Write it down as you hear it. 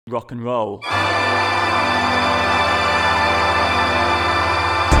rock and roll.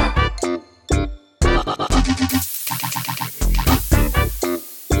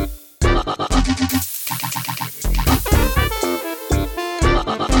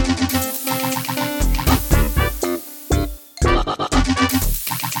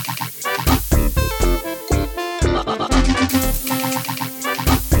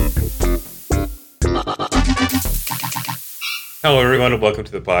 Hello, everyone, and welcome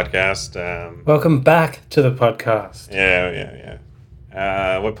to the podcast. Welcome back to the podcast. Yeah.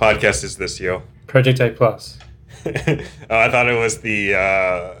 What podcast is this, yo? Project A+. I thought it was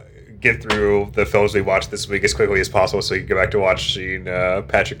the get through the films we watched this week as quickly as possible so you can go back to watching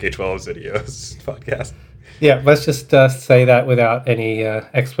Patrick K12's videos podcast. Yeah, let's just say that without any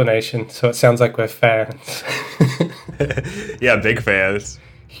explanation, so it sounds like we're fans. Yeah, big fans.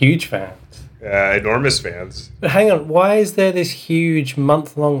 Huge fans. Enormous fans. But hang on, why is there this huge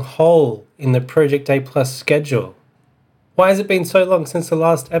month-long hole in the Project A+ schedule? Why has it been so long since the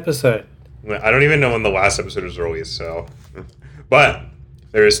last episode? I don't even know when the last episode was released, so... But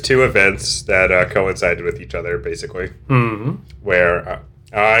there's two events that coincided with each other, basically. Mm-hmm. Where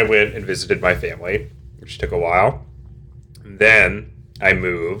I went and visited my family, which took a while. And then I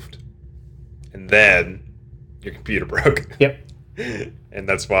moved. And then your computer broke. Yep. And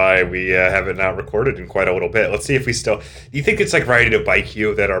that's why we haven't not recorded in quite a little bit. Let's see if we still... Do you think it's like riding a bike,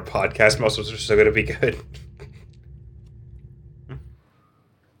 you, that our podcast muscles are still going to be good?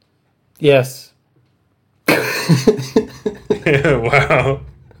 Yes. Wow.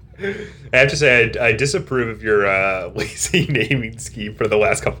 I have to say, I disapprove of your lazy naming scheme for the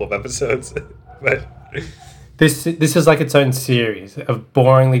last couple of episodes. But This is like its own series of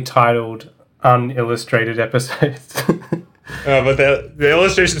boringly titled, unillustrated episodes. but the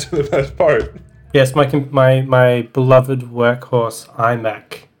illustrations are the best part. Yes, my beloved workhorse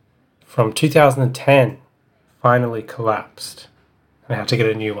iMac from 2010 finally collapsed. And I had to get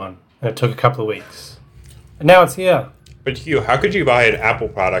a new one. And it took a couple of weeks. And now it's here. But Hugh, how could you buy an Apple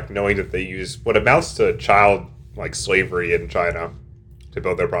product knowing that they use what amounts to child slavery in China to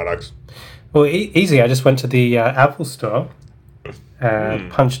build their products? Well, easy. I just went to the Apple store,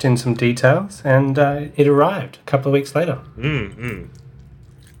 punched in some details, and it arrived a couple of weeks later. The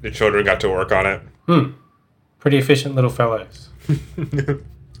children got to work on it. Pretty efficient little fellows.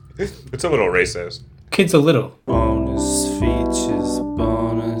 It's a little racist. Kids are little. Bonus features,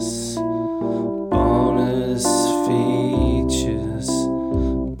 bonus features,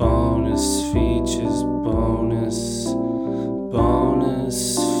 bonus features,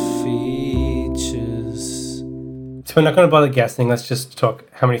 bonus features. So we're not going to bother guessing. Let's just talk.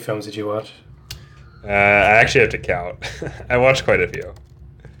 How many films did you watch? I actually have to count. I watched quite a few.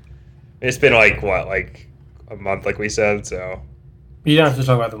 It's been a month, like we said, so... You don't have to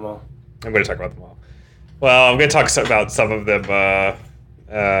talk about them all. I'm going to talk about them all. Well, I'm going to talk about some of them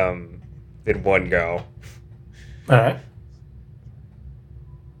in one go. All right.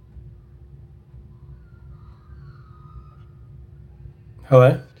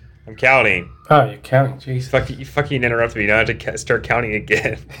 Hello? I'm counting. Oh, you're counting. Jeez. You fucking interrupt me. Now I have to start counting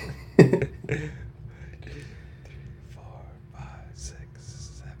again. 2, 3, 4, 5, 6, 7,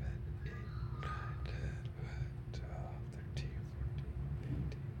 8, 9, 10, 11, 12, 13, 14,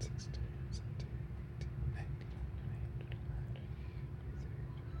 15, 16, 17, 18, 19.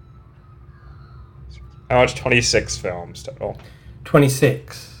 I watched 26 films total.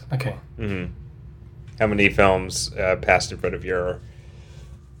 26. Okay. Mm-hmm. How many films passed in front of your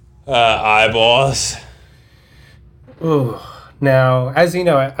eyeballs? Ooh. Now, as you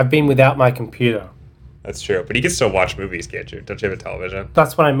know, I've been without my computer. That's true, but you can still watch movies, can't you? Don't you have a television?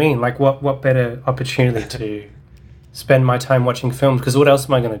 That's what I mean. Like, what better opportunity to spend my time watching films? Because what else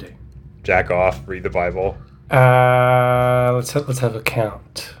am I going to do? Jack off, read the Bible. Let's have a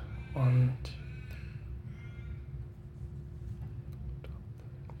count. 1, 2,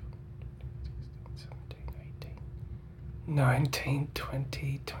 17, 18, 19,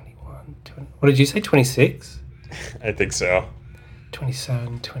 20, 21, 20. What did you say? 26? I think so.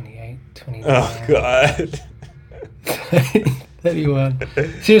 27, 28, 29. Oh, God. 31.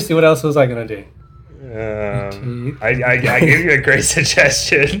 Seriously, what else was I going to do? I gave you a great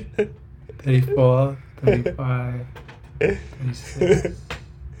suggestion. 34, 35, 36,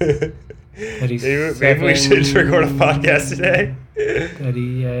 37. Maybe we should record a podcast today.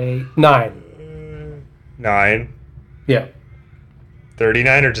 38. 9. 9. Yeah,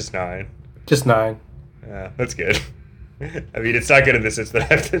 39 or just 9? just 9. Yeah, that's good. I mean, it's not good in the sense that I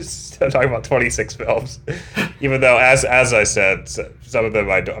have to talk about 26 films. Even though, as I said, some of them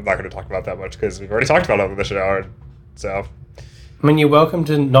I'm not going to talk about that much because we've already talked about them on the show. So, I mean, you're welcome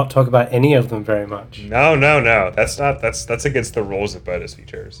to not talk about any of them very much. No. That's against the rules of bonus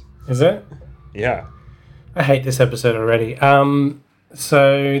features. Is it? Yeah. I hate this episode already.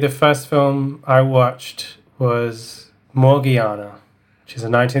 So the first film I watched was Morgiana, which is a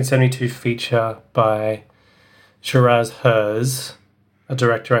 1972 feature by Shiraz Herz, a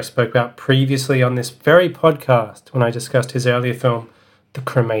director I spoke about previously on this very podcast when I discussed his earlier film, The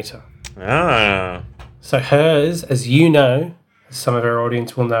Cremator. Ah. So Herz, as you know, as some of our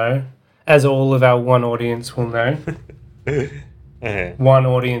audience will know, as all of our one audience will know, one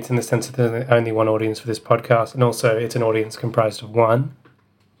audience in the sense that there's only one audience for this podcast, and also it's an audience comprised of one.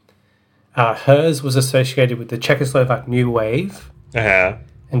 Herz was associated with the Czechoslovak New Wave,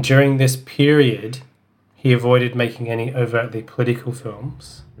 and during this period, he avoided making any overtly political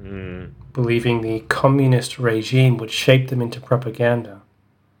films, believing the communist regime would shape them into propaganda,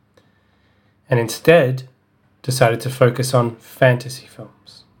 and instead decided to focus on fantasy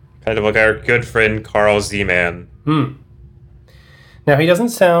films. Kind of like our good friend Carl Zeman. Now, he doesn't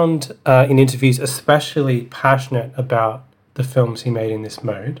sound, in interviews, especially passionate about the films he made in this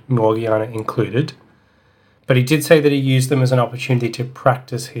mode, Morgiana included, but he did say that he used them as an opportunity to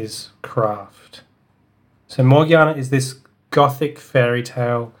practice his craft. So Morgiana is this gothic fairy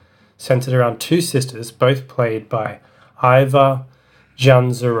tale centered around two sisters, both played by Iva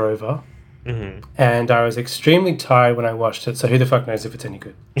Janzarova, and I was extremely tired when I watched it, so who the fuck knows if it's any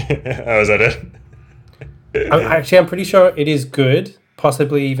good. Oh, is that it? I'm pretty sure it is good,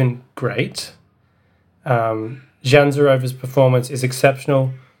 possibly even great. Janzarova's performance is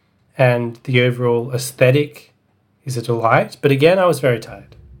exceptional, and the overall aesthetic is a delight. But again, I was very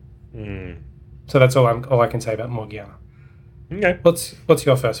tired. So that's all I can say about Morgiana. Okay. What's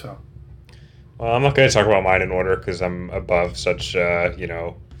your first film? Well, I'm not going to talk about mine in order because I'm above such,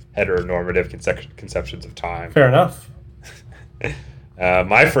 heteronormative conceptions of time. Fair enough.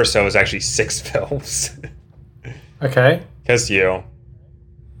 My first film was actually 6 films. Okay. Because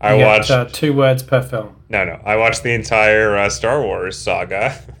I watched 2 words per film. No. I watched the entire Star Wars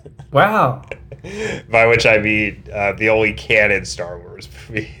saga. Wow. By which I mean the only canon Star Wars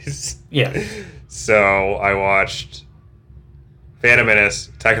movies. Yeah. So I watched Phantom Menace,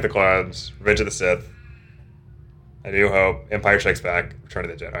 Attack of the Clones, Revenge of the Sith, A New Hope, Empire Strikes Back, Return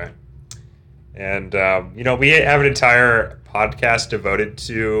of the Jedi. And, we have an entire podcast devoted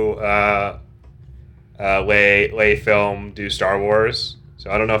to lay film do Star Wars.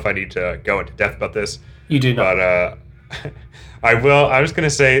 So I don't know if I need to go into depth about this. You do not. But I will. I was going to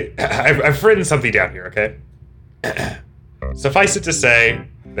say, I've written something down here, okay? Suffice it to say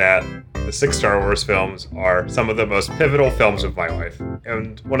that the 6 Star Wars films are some of the most pivotal films of my life.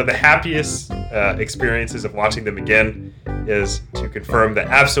 And one of the happiest experiences of watching them again is to confirm the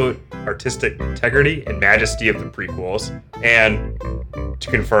absolute artistic integrity and majesty of the prequels, and to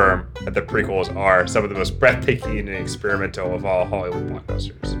confirm that the prequels are some of the most breathtaking and experimental of all Hollywood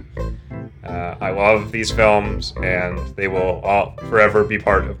blockbusters. I love these films, and they will all forever be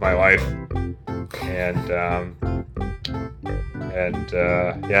part of my life. And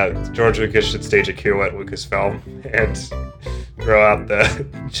George Lucas should stage a coup at Lucasfilm and throw out the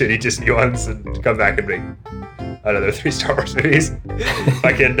shitty Disney ones and come back and make another 3 Star Wars movies. If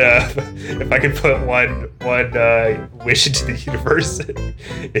I can put one wish into the universe,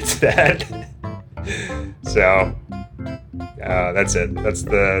 it's that. So that's it. That's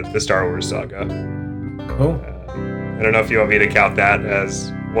the Star Wars saga. Cool. I don't know if you want me to count that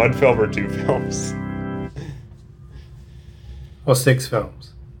as 1 film or 2 films. Or 6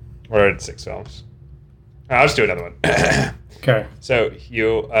 films. Or 6 films. I'll just do another one. Okay. So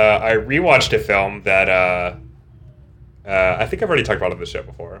I rewatched a film that I think I've already talked about on the show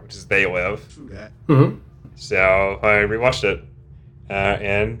before, which is They Live. Mm-hmm. So I rewatched it,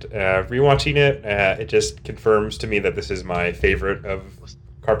 and rewatching it, it just confirms to me that this is my favorite of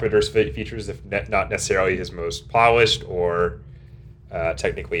Carpenter's features, if not necessarily his most polished or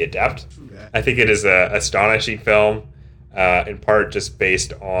technically adept. I think it is an astonishing film, in part just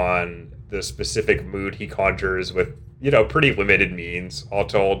based on the specific mood he conjures with, pretty limited means, all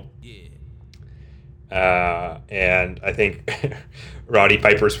told. And I think Roddy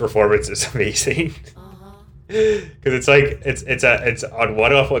Piper's performance is amazing. Because it's like it's on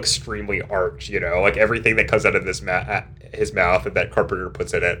one level extremely arch, like everything that comes out of his mouth and that Carpenter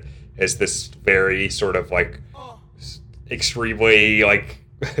puts in it is this very sort of like extremely like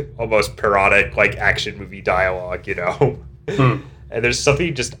almost parodic like action movie dialogue, And there's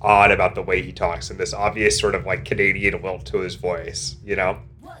something just odd about the way he talks and this obvious sort of like Canadian lilt to his voice,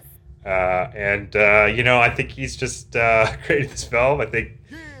 I think he's just created this film. I think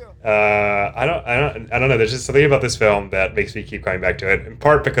I don't know. There's just something about this film that makes me keep coming back to it. In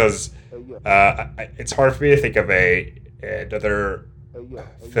part because it's hard for me to think of another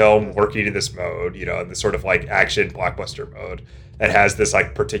film working in this mode, in this sort of like action blockbuster mode that has this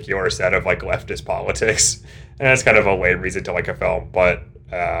like particular set of like leftist politics, and that's kind of a lame reason to like a film, but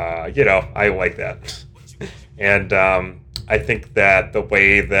I like that, and I think that the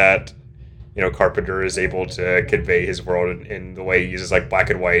way that Carpenter is able to convey his world in the way he uses like black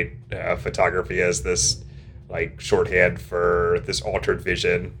and white photography as this like shorthand for this altered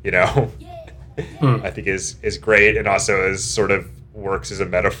vision, I think is great, and also is sort of works as a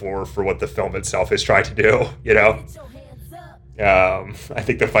metaphor for what the film itself is trying to do, I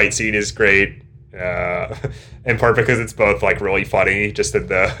think the fight scene is great, in part because it's both like really funny, just in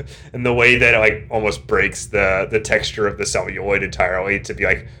the way that it like almost breaks the texture of the celluloid entirely to be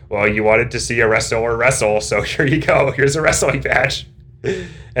like, well, you wanted to see a wrestler wrestle, so here you go, here's a wrestling match,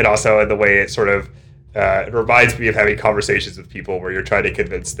 and also in the way it sort of it reminds me of having conversations with people where you're trying to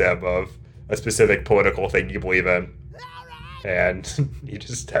convince them of a specific political thing you believe in, and you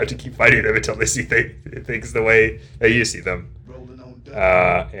just have to keep fighting them until they see things the way that you see them.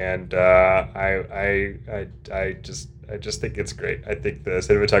 I just think it's great. I think the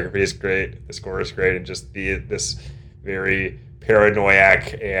cinematography is great, the score is great, and just this very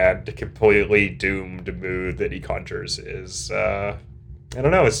paranoiac and completely doomed mood that he conjures is I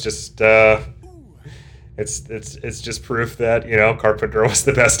don't know. It's just it's just proof that Carpenter was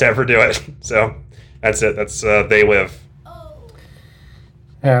the best to ever do it. So that's it. That's They Live.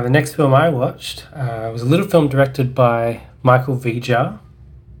 The next film I watched was a little film directed by Michael Vija,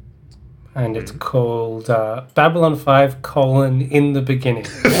 and it's called Babylon 5: In the Beginning.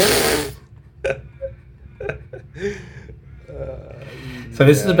 So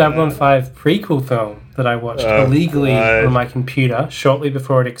this is a Babylon 5 prequel film that I watched illegally on my computer shortly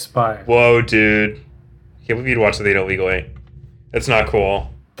before it expired. Whoa, dude. Can't believe you'd watch something illegally. That's not cool.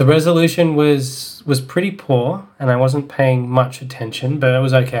 The resolution was pretty poor, and I wasn't paying much attention, but it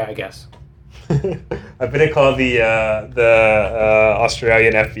was okay, I guess. I'm gonna call the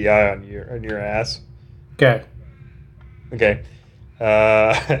Australian FBI on your ass. Go. Okay.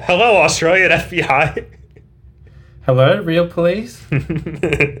 Hello, Australian FBI. Hello, real police.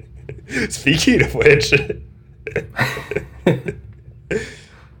 Speaking of which,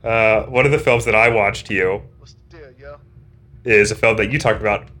 one of the films that I watched is a film that you talked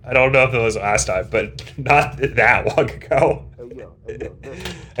about. I don't know if it was last time, but not that long ago.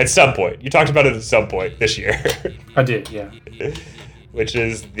 At some point. You talked about it at some point this year. I did, yeah. Which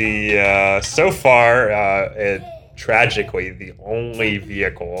is the, so far, tragically, the only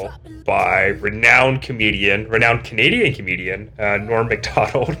vehicle by renowned Canadian comedian, Norm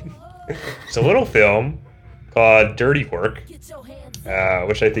Macdonald. It's a little film called Dirty Work,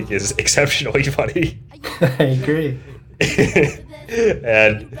 which I think is exceptionally funny. I agree.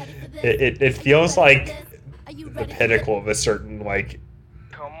 And it feels like the pinnacle of a certain like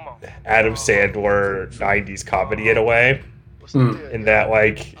Adam Sandler 90s comedy in a way, in that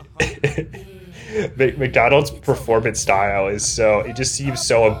like McDonald's performance style is it just seems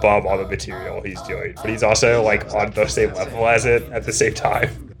so above all the material he's doing, but he's also like on the same level as it at the same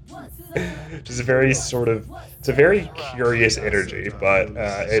time. Just a very it's a very curious energy, but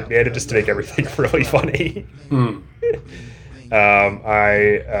it manages to make everything really funny.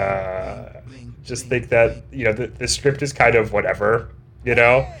 I just think that the script is kind of whatever,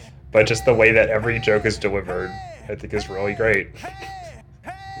 but just the way that every joke is delivered, I think is really great.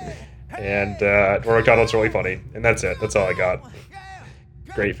 And Norm Macdonald's really funny, and that's it. That's all I got.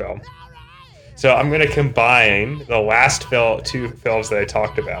 Great film. So I'm going to combine the last two films that I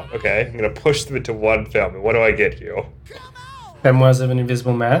talked about, okay? I'm going to push them into one film, and what do I get you? Memoirs of an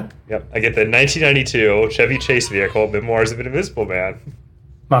Invisible Man? Yep, I get the 1992 Chevy Chase vehicle, Memoirs of an Invisible Man.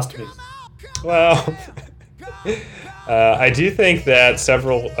 Masterpiece. Well, I do think that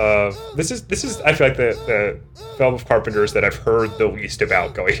several of... This is I feel like the film of Carpenter's that I've heard the least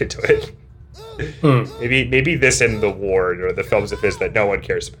about going into it. Maybe this and The Ward, or the films of his that no one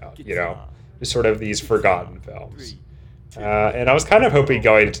cares about, Just sort of these forgotten films. And I was kind of hoping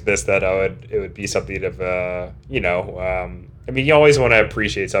going into this that it would be something of you always want to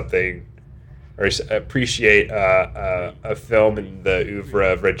appreciate something, or appreciate a film in the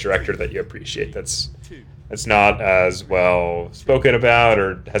oeuvre of a director that you appreciate that's not as well spoken about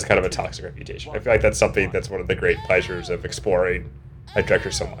or has kind of a toxic reputation. I feel like that's something that's one of the great pleasures of exploring a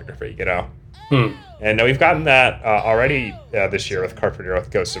director's filmography, And we've gotten that already this year with Carpenter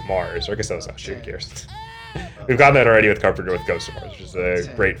with Ghosts of Mars. Or I guess that was last year. Who cares? We've gotten that already with Carpenter with Ghosts of Mars, which is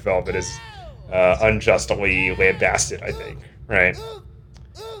a great film that is unjustly lambasted, I think. Right?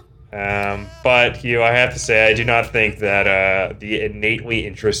 But I have to say, I do not think that the innately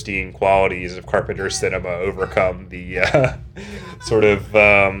interesting qualities of Carpenter cinema overcome the sort of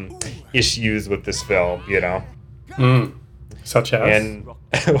issues with this film. Such as? And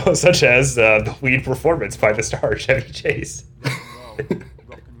well, such as the lead performance by the star Chevy Chase,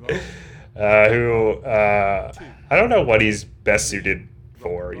 who I don't know what he's best suited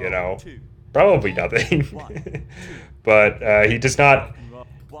for. Probably nothing. But he does not.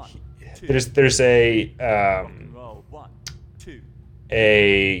 There's a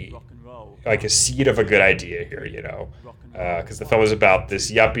like a seed of a good idea here, because the film is about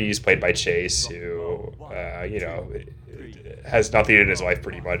this yuppie who's played by Chase, who has nothing in his life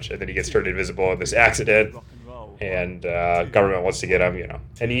pretty much, and then he gets turned invisible in this accident, and government wants to get him,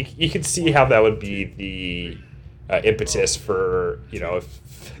 and you can see how that would be the impetus for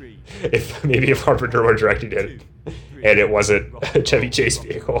if maybe if Carpenter were directing it and it wasn't a Chevy Chase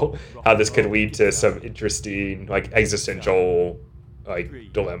vehicle, how this could lead to some interesting like existential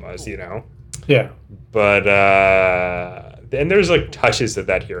like dilemmas, Yeah. But and there's like touches of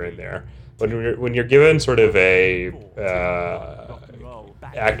that here and there. When you're given sort of a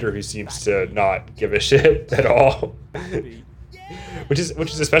actor who seems to not give a shit at all, which is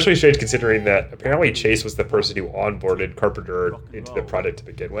especially strange considering that apparently Chase was the person who onboarded Carpenter into the project to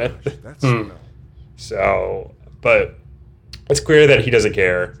begin with. So, but it's clear that he doesn't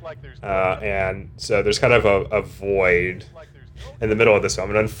care, and so there's kind of a void in the middle of this film,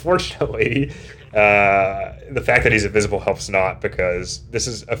 and unfortunately, the fact that he's invisible helps not, because this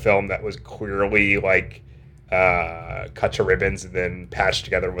is a film that was clearly like cut to ribbons and then patched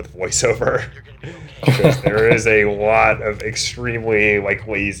together with voiceover. Because there is a lot of extremely like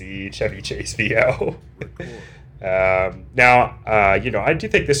lazy Chevy Chase VO. Now, I do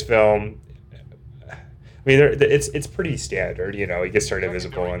think this film. I mean, it's pretty standard. He gets turned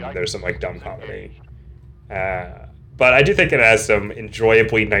invisible, and there's some like dumb comedy. But I do think it has some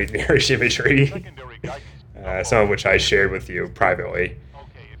enjoyably nightmarish imagery, some of which I shared with you privately.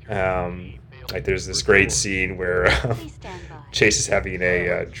 Like there's this great scene where Chase is having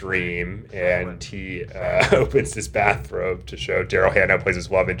a dream, and he opens his bathrobe to show Daryl Hannah plays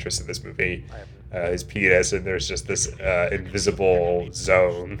his love interest in this movie, his penis, and there's just this invisible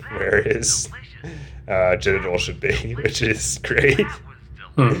zone where his genitals should be, which is great.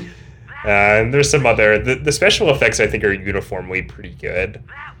 And there's some other the special effects I think are uniformly pretty good,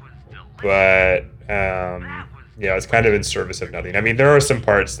 but it's kind of in service of nothing. I mean, there are some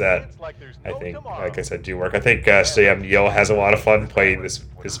parts that I think, like I said, do work. I think Sam Neill has a lot of fun playing this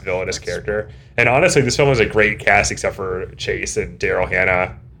villainous character, and honestly, this film was a great cast except for Chase and Daryl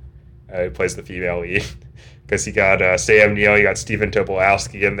Hannah, who plays the female lead, because you got Sam Neill, you got Stephen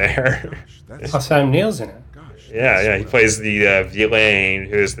Tobolowsky in there. Oh, Sam Neill's in it. Yeah, he plays the Villain,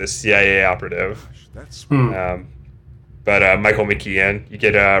 who is the CIA operative. But Michael McKean, you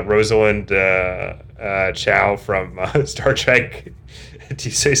get Rosalind Chow from Star Trek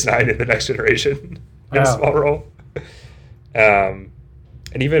Deep Space Nine in The Next Generation in a small role. And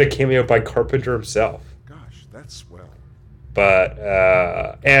even a cameo by Carpenter himself. Gosh, that's swell. But,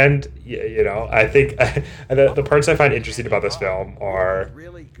 I think the parts I find interesting about this film are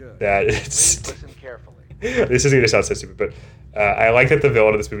that it's... Listen carefully. This is going to sound so stupid, but I like that the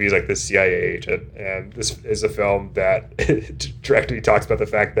villain of this movie is like the CIA agent, and this is a film that directly talks about the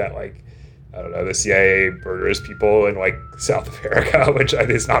fact that, like, I don't know, the CIA murders people in like South America, which I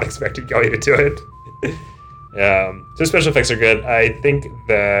was not expecting going into it. So special effects are good. I think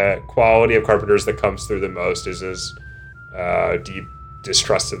the quality of Carpenter's that comes through the most is his deep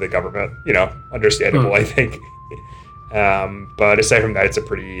distrust of the government. Understandable, I think. But aside from that, it's a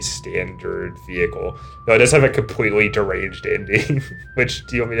pretty standard vehicle. Though it does have a completely deranged ending, which,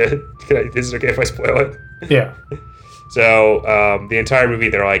 do you want me to... Is it okay if I spoil it? Yeah. So, the entire movie,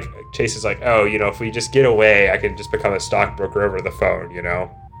 they're like... Chase is like, oh, if we just get away, I can just become a stockbroker over the phone,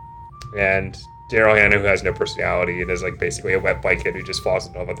 And Daryl Hannah, who has no personality and is like basically a wet blanket who just falls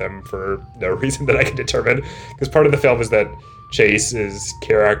in love with him for no reason that I can determine. Because part of the film is that Chase's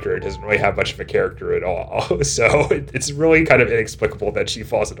character doesn't really have much of a character at all. So it's really kind of inexplicable that she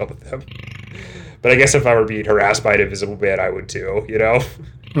falls in love with him. But I guess if I were being harassed by an invisible man, I would too,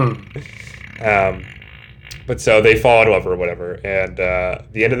 But so they fall in love or whatever. And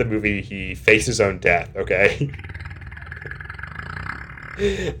the end of the movie, he fakes his own death, okay?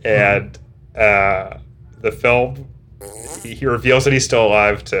 And the film, he reveals that he's still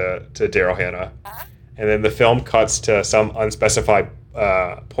alive to Daryl Hannah. And then the film cuts to some unspecified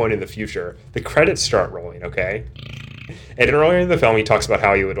point in the future. The credits start rolling, okay? And earlier in the film, he talks about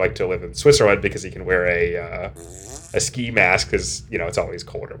how he would like to live in Switzerland because he can wear a a ski mask because, it's always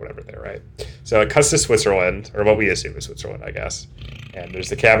cold or whatever there, right? So it cuts to Switzerland, or what we assume is Switzerland, I guess. And there's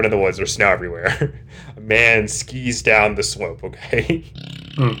the cabin in the woods. There's snow everywhere. A man skis down the slope, okay?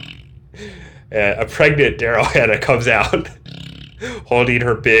 A pregnant Daryl Hannah comes out holding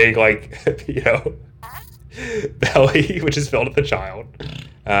her big, belly, which is filled with a child.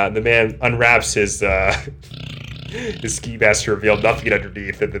 The man unwraps his ski mask to reveal nothing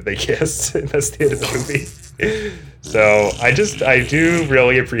underneath, and then they kiss, and that's the end of the movie. So I do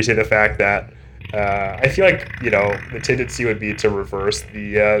really appreciate the fact that I feel like, the tendency would be to reverse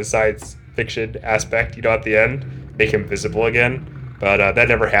the science fiction aspect, at the end, make him visible again. But that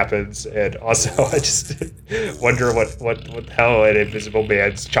never happens, and also I just wonder what the hell an invisible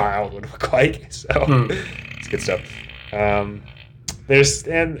man's child would look like. So it's good stuff. This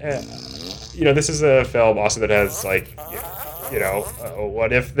is a film also that has what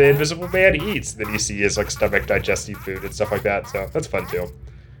if the invisible man eats? Then you see his stomach digesting food and stuff like that. So that's fun too.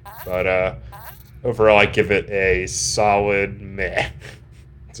 But overall, I give it a solid meh.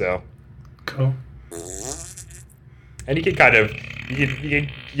 So cool. And you can you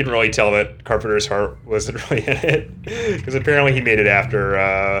can really tell that Carpenter's heart wasn't really in it, because apparently he made it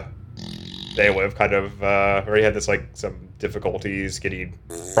after They Live, where he had this some difficulties getting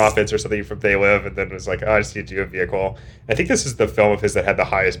profits or something from They Live, and then was like, I just need to do a vehicle. I think this is the film of his that had the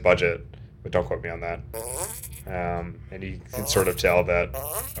highest budget, but don't quote me on that. And you can sort of tell that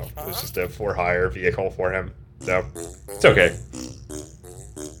it was just a for-hire vehicle for him. So it's okay.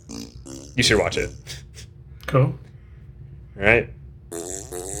 You should watch it. Cool. All right.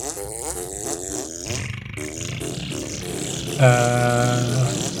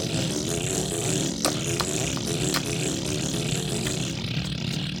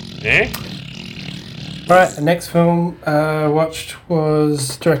 Alright, the next film I watched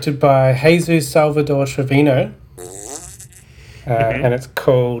was directed by Jesus Salvador Trevino. And it's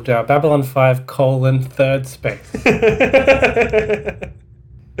called Babylon 5: Third Space.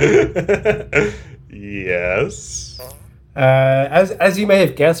 Yes. As you may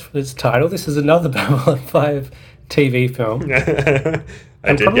have guessed from its title, this is another Babylon 5 TV film.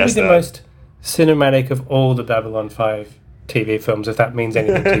 And probably the most cinematic of all the Babylon 5 TV films, if that means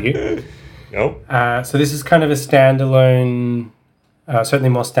anything to you. Nope. So this is kind of a standalone, certainly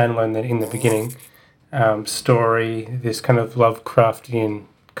more standalone than In the Beginning, story, this kind of Lovecraftian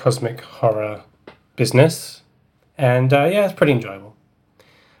cosmic horror business. And it's pretty enjoyable.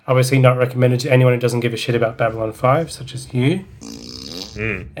 Obviously not recommended to anyone who doesn't give a shit about Babylon 5, such as you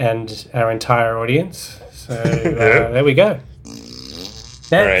and our entire audience. So there we go.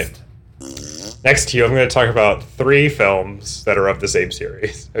 Next. All right. Next to you, I'm going to talk about 3 films that are of the same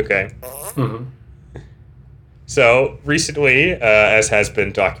series. Okay. Mm-hmm. So recently, as has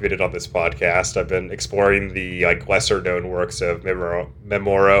been documented on this podcast, I've been exploring the lesser-known works of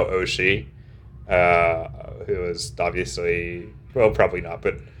Mamoru Oshii, who is obviously, well, probably not,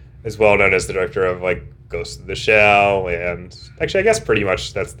 but is well known as the director of Ghost in the Shell, and actually, I guess pretty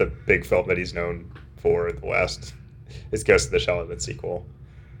much that's the big film that he's known for in the West, is Ghost in the Shell and its sequel.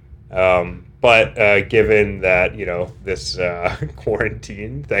 But given that this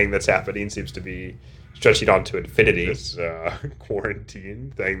quarantine thing that's happening seems to be stretching on to infinity. This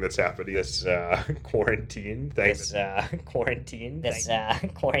quarantine thing that's happening. This quarantine thing. This quarantine. This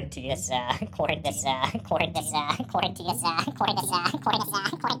quarantine. This quarantine. This quarantine. This quarantine.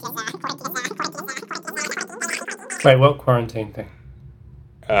 Wait, what quarantine thing?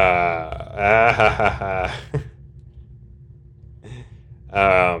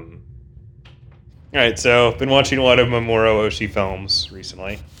 All right, so I've been watching a lot of Mamoru Oshii films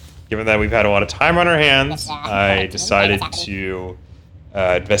recently. Given that we've had a lot of time on our hands, I decided to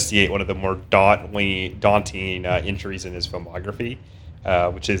investigate one of the more daunting entries in his filmography,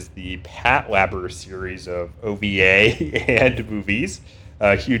 which is the Pat Labber series of OVA and movies.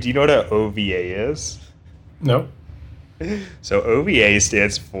 Hugh, do you know what an OVA is? No. So OVA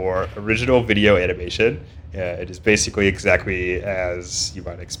stands for Original Video Animation. It is basically exactly as you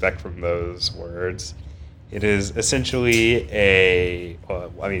might expect from those words. It is essentially it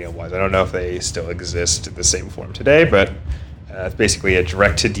was. I don't know if they still exist in the same form today, but it's basically a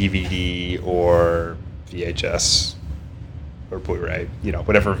direct-to-DVD or VHS or Blu-ray,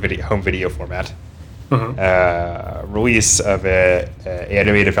 whatever home video format. Mm-hmm. Release of an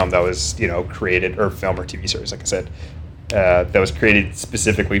animated film that was, created, or film or TV series, like I said, that was created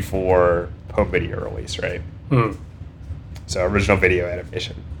specifically for home video release, right? Mm. So original video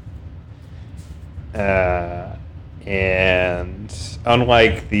animation. And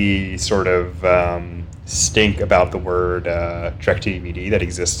unlike the sort of stink about the word direct-to-DVD that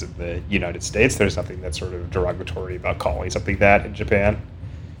exists in the United States. There's nothing that's sort of derogatory about calling something that in Japan.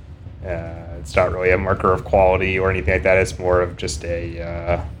 It's not really a marker of quality or anything like that. It's more of just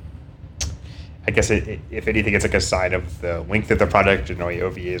a, I guess if anything, it's like a sign of the length of the product. Generally,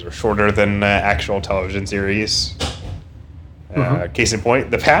 OVAs are shorter than actual television series. Case in point,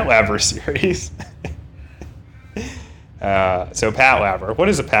 the Patlabor series. So Patlabor, what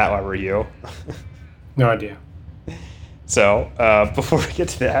is a Patlabor, you? No idea. So before we get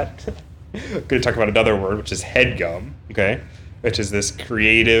to that, I'm going to talk about another word, which is HeadGum, okay? Which is this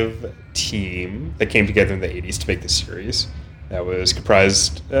creative team that came together in the 80s to make this series. That was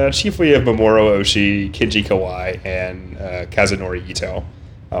comprised chiefly of Mamoru Oshii, Kenji Kawai, and Kazunori Ito,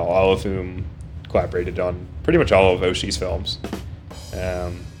 all of whom collaborated on pretty much all of Oshii's films.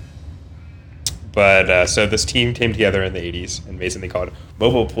 So this team came together in the 80s and made something called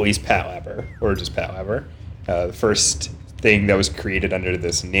Mobile Police Patlabor, or just Patlabor. The first thing that was created under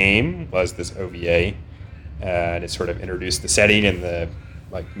this name was this OVA, and it sort of introduced the setting and the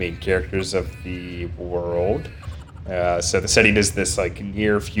main characters of the world. So the setting is this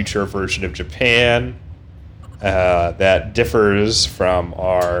near future version of Japan that differs from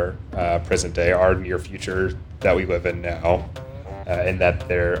our present day, our near future that we live in now. In that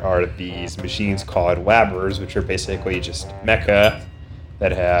there are these machines called Labbers, which are basically just mecha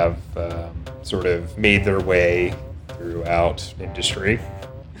that have sort of made their way throughout industry.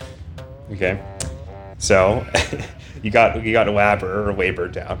 Okay, so you got a Labber or labor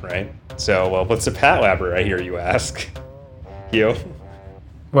down, right? So, well, what's a Patlabor, I hear you ask? You?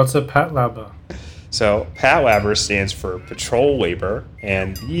 What's a Patlabor? So Patlabor stands for Patrol Labor,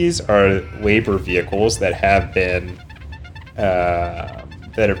 and these are labor vehicles that have been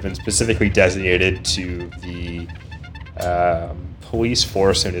specifically designated to the police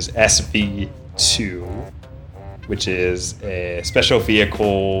force known as SV2, which is a Special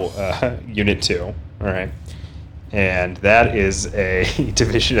Vehicle Unit 2. All right. And that is a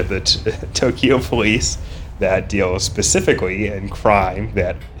division of the Tokyo Police that deals specifically in crime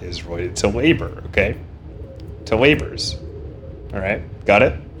that is related to labor, okay? To labors. All right. Got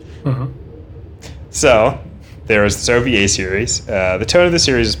it? Mm-hmm. So there was this OVA series. The tone of the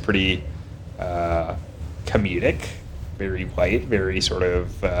series is pretty comedic, very light, very sort of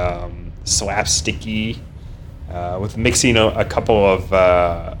slapsticky, with mixing a couple of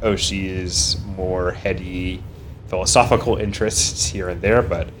Oshii's more heady philosophical interests here and there,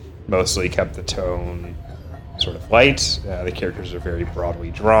 but mostly kept the tone sort of light. The characters are very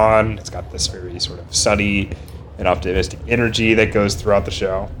broadly drawn. It's got this very sort of sunny and optimistic energy that goes throughout the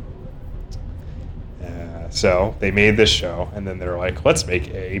show. So they made this show, and then they're like, let's make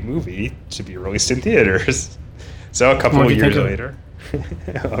a movie to be released in theaters. So a couple of years later,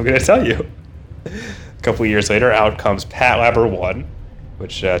 I'm going to tell you. A couple of years later, out comes Patlabor 1,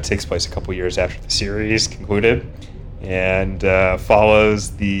 which takes place a couple of years after the series concluded, and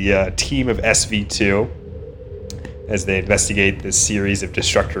follows the team of SV2 as they investigate this series of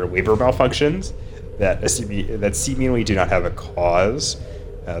destructive labor malfunctions that seemingly do not have a cause.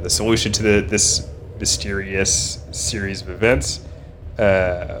 The solution to this mysterious series of events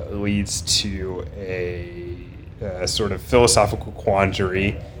leads to a sort of philosophical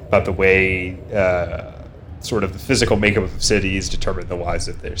quandary about the way sort of the physical makeup of cities determine the lives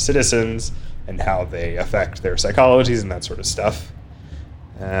of their citizens and how they affect their psychologies and that sort of stuff.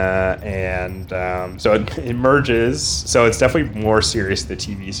 So it emerges. So it's definitely more serious than the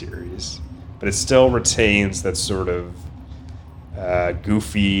TV series, but it still retains that sort of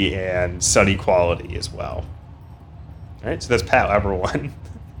goofy and sunny quality as well. All right, so that's Patlabor 1.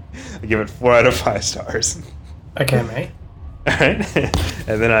 I give it 4 out of 5 stars. Okay, mate. All right,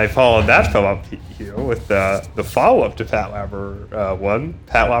 and then I followed that film up here with the follow-up to Patlabor 1,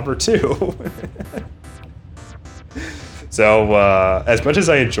 Patlabor 2. So, as much as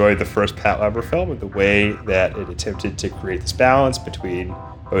I enjoyed the first Patlabor film and the way that it attempted to create this balance between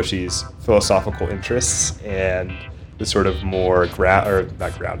Oshii's philosophical interests and the sort of more not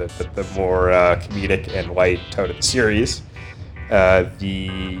grounded, but the more comedic and light tone of the series, the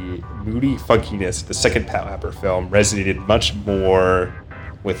moody funkiness of the second Patlabor film resonated much more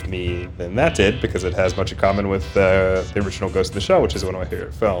with me than that did, because it has much in common with the original Ghost in the Shell, which is one of my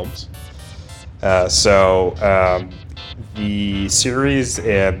favorite films. The series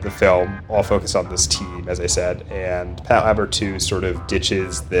and the film all focus on this team, as I said, and Patlabor 2 sort of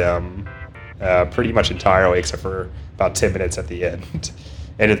ditches them pretty much entirely, except for about 10 minutes at the end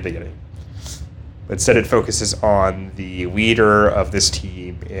and at the beginning. Instead, it focuses on the leader of this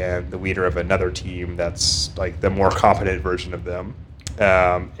team and the leader of another team that's like the more competent version of them.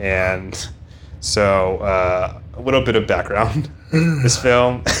 And So a little bit of background. This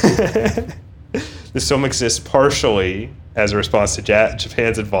film exists partially as a response to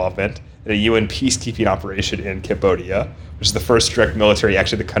Japan's involvement in a UN peacekeeping operation in Cambodia, which is the first direct military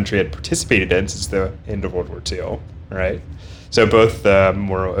action the country had participated in since the end of World War II. Right. So both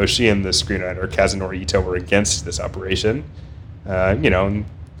Moro Oshii and the screenwriter Kazunori Ito were against this operation, and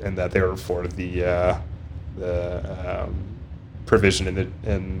that they were for the provision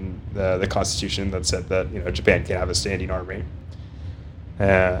in the Constitution that said that Japan can't have a standing army,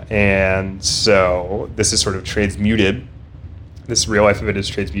 and so this is sort of transmuted. This real life event is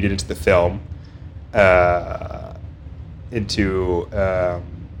transmuted into the film, into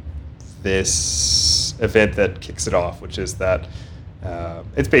this event that kicks it off, which is that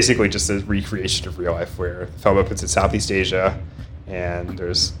it's basically just a recreation of real life, where the film opens in Southeast Asia, and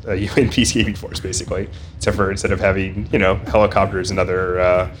there's a UN peacekeeping force, basically, except for instead of having helicopters and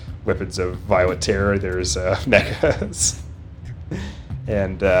other weapons of violent terror, there's mechas.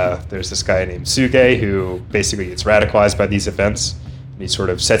 And there's this guy named Suge who basically gets radicalized by these events, and he sort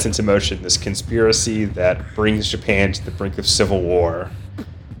of sets into motion this conspiracy that brings Japan to the brink of civil war.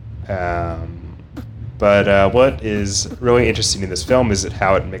 But what is really interesting in this film is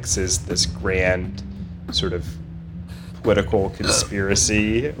how it mixes this grand sort of political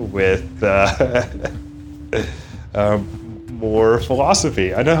conspiracy with more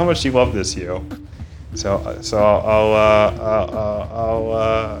philosophy. I know how much you love this, Hugh. So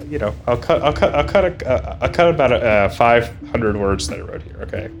I'll cut about 500 words that I wrote here.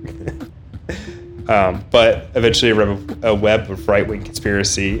 Okay. But eventually a web of right-wing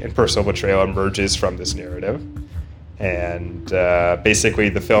conspiracy and personal betrayal emerges from this narrative. And basically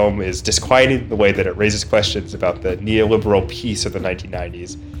the film is disquieting the way that it raises questions about the neoliberal peace of the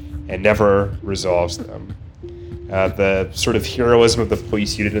 1990s and never resolves them. The sort of heroism of the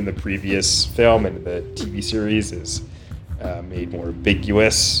police unit in the previous film and the TV series is made more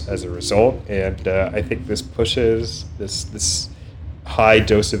ambiguous as a result. And I think this pushes this high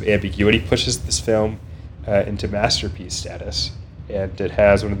dose of ambiguity pushes this film into masterpiece status, and it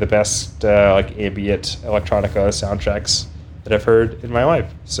has one of the best ambient electronica soundtracks that I've heard in my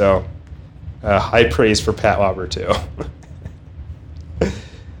life. So high praise for Pat Lauber too.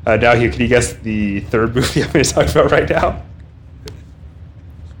 Now, Hugh, can you guess the third movie I'm going to talk about right now?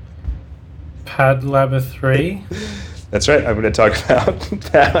 Pad Labber 3. That's right. I'm going to talk about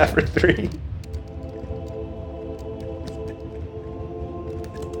Pad Labber 3.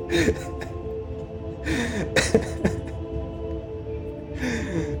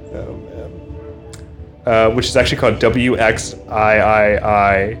 Which is actually called WXIII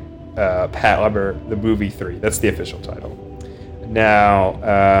Pat Labber the Movie 3. That's the official title.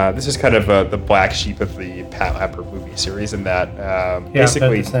 Now, this is kind of the black sheep of the Pat Labber movie series in that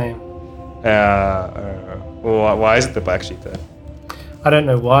basically... Yeah, the same. Well, why is it the black sheep then? I don't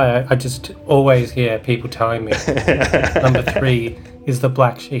know why. I just always hear people telling me number 3 is the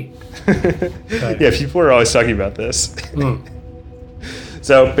black sheep. So. Yeah, people are always talking about this.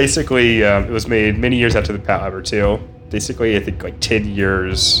 So basically, it was made many years after the Pat Labber 2. Basically, I think 10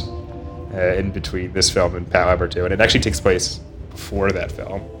 years in between this film and Pat Labber 2. And it actually takes place before that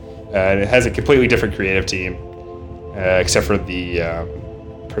film. And it has a completely different creative team, except for the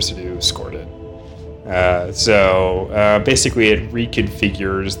person who scored it. So basically, it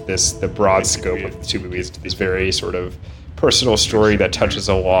reconfigures the broad scope of the two movies to this very sort of personal story that touches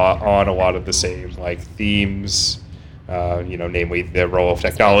on a lot of the same themes. Namely the role of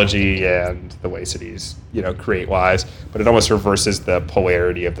technology and the way cities, create lives. But it almost reverses the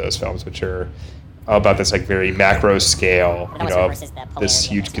polarity of those films, which are about this very macro scale, this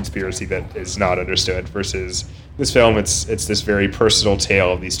huge conspiracy that is not understood. Versus this film, it's this very personal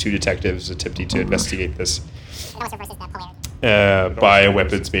tale of these two detectives attempting to investigate this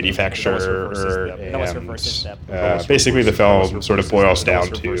bioweapons manufacturer, and basically the film sort of boils down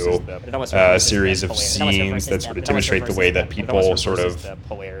to a series of scenes that sort of demonstrate the way that people sort of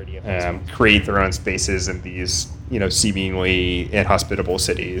create their own spaces in these seemingly inhospitable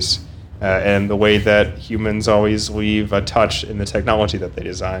cities, and the way that humans always leave a touch in the technology that they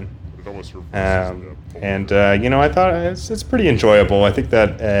design. I thought it's pretty enjoyable. I think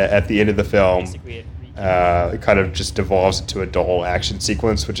that at the end of the film, it kind of just devolves into a dull action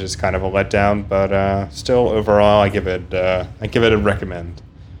sequence, which is kind of a letdown. But still, overall, I give it a recommend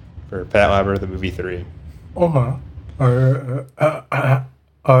for Pat Labber, the movie 3.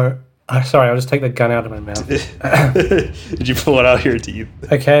 Sorry, I'll just take the gun out of my mouth. Did you pull it out of your teeth?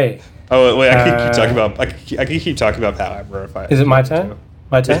 Okay. Oh wait, I can keep talking about. I can keep talking about Pat Labber if I. Is it my turn?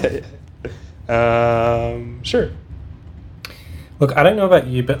 My turn? Sure. Look, I don't know about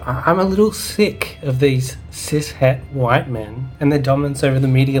you, but I'm a little sick of these cis-het white men and their dominance over the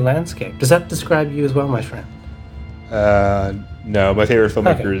media landscape. Does that describe you as well, my friend? No, my favorite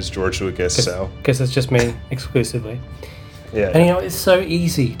filmmaker Okay. is George Lucas, so Guess it's just me exclusively. yeah. And you know, it's so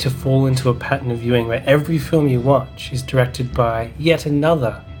easy to fall into a pattern of viewing where every film you watch is directed by yet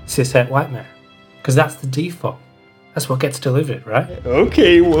another cis-het white man. Because that's the default. That's what gets delivered, right?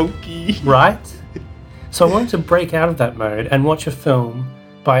 Okay, Wokey. Right? So I wanted to break out of that mode and watch a film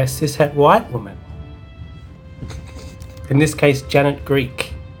by a cis-het white woman. In this case, Janet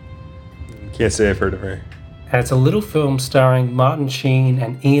Greek. Can't say I've heard of her. And it's a little film starring Martin Sheen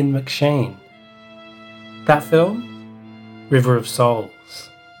and Ian McShane. That film? River of Souls.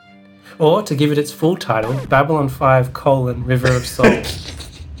 Or, to give it its full title, Babylon 5: River of Souls.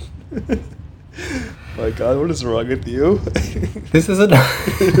 My God, what is wrong with you? This is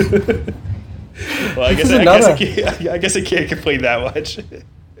another... Well, I This guess is I guess I can't complain that much.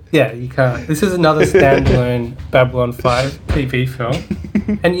 Yeah, you can't. This is another standalone Babylon 5 TV film.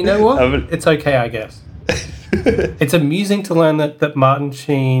 And you know what? It's okay, I guess. It's amusing to learn that Martin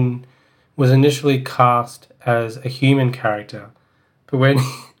Sheen was initially cast as a human character. But when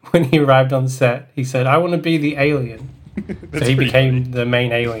he arrived on set, he said, I want to be the alien. So he became the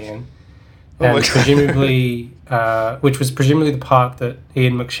main alien. And presumably, which was presumably the part that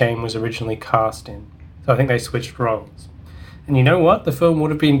Ian McShane was originally cast in. So I think they switched roles. And you know what? The film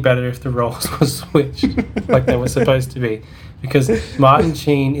would have been better if the roles were switched like they were supposed to be. Because Martin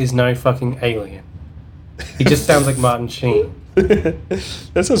Sheen is no fucking alien. He just sounds like Martin Sheen.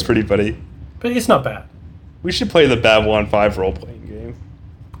 That sounds pretty funny. But it's not bad. We should play the Babylon 5 role-playing game.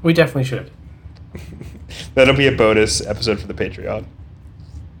 We definitely should. That'll be a bonus episode for the Patreon.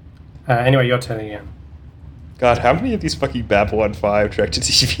 Anyway, your turn again. God, how many of these fucking Babylon 5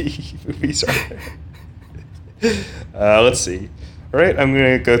 direct-to-TV movies are there? Let's see. All right, I'm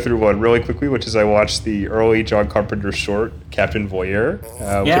going to go through one really quickly, which is I watched the early John Carpenter short, Captain Voyeur,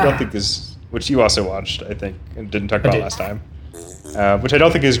 which I don't think is... which you also watched, I think, and didn't talk about did. last time. Which I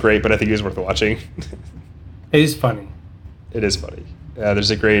don't think is great, but I think is worth watching. It is funny. It is funny.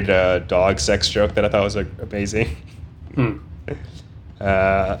 There's a great dog sex joke that I thought was amazing. Hmm.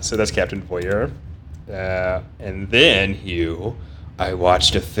 So that's Captain Voyeur. And then, Hugh, I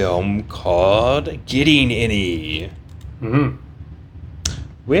watched a film called Getting Any, Mm-hmm.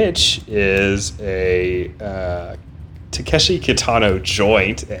 which is a Takeshi Kitano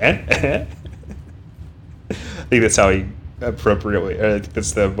joint. I think that's how he appropriately,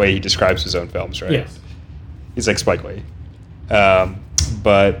 that's the way he describes his own films, right? Yes. He's like Spike Lee.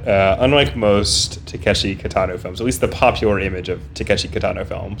 But unlike most Takeshi Kitano films, at least the popular image of Takeshi Kitano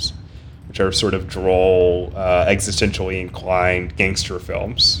films, which are sort of droll, existentially inclined gangster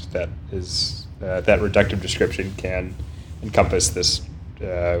films, that reductive description can encompass this,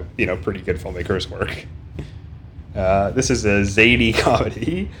 pretty good filmmaker's work. This is a zany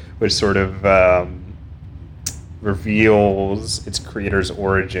comedy, which sort of reveals its creator's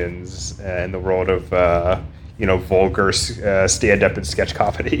origins in the world of vulgar stand-up and sketch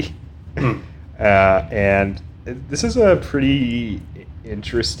comedy. And this is a pretty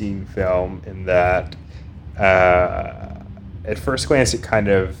interesting film in that at first glance it kind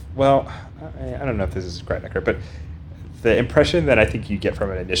of, I don't know if this is quite accurate, but the impression that I think you get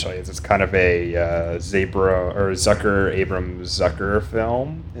from it initially is it's kind of a Abrams Zucker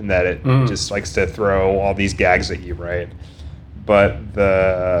film, in that it just likes to throw all these gags at you, right? But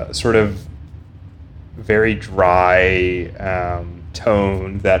the sort of very dry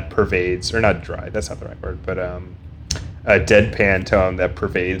tone that pervades, or not dry, that's not the right word, but a deadpan tone that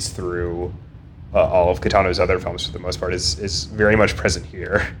pervades through all of Kitano's other films for the most part is very much present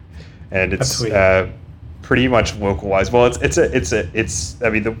here, and it's pretty much localized. Well, it's I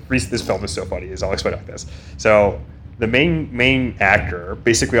mean, the reason this film is so funny is, I'll explain it like this. So the main actor,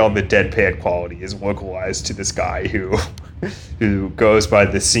 basically all the deadpan quality is localized to this guy who goes by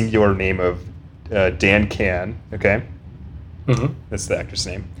the singular name of Dan Can, okay? Mm-hmm. That's the actor's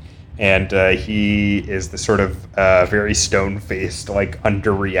name. And he is the sort of very stone-faced, like,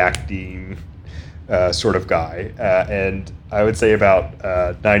 underreacting sort of guy. And I would say about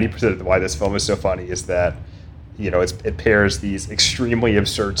 90% of why this film is so funny is that, it pairs these extremely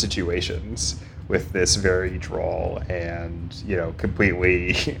absurd situations with this very droll and,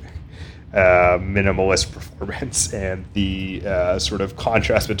 completely minimalist performance, and the sort of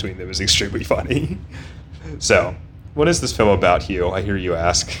contrast between them is extremely funny. So, what is this film about, Hugh? I hear you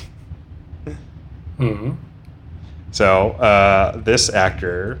ask. Mm-hmm. So, this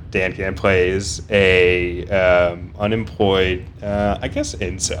actor, Dan Can, plays a unemployed, I guess,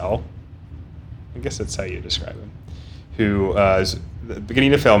 incel. I guess that's how you describe him. who the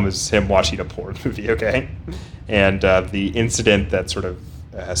beginning of the film is him watching a porn movie, okay? And the incident that sort of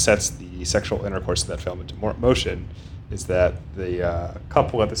sets the sexual intercourse of that film into motion is that the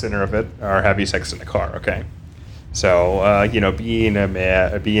couple at the center of it are having sex in the car, okay? So, being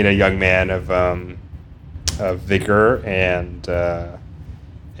a young man of vigor and of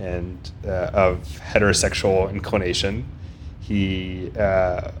heterosexual inclination, he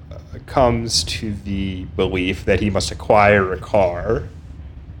comes to the belief that he must acquire a car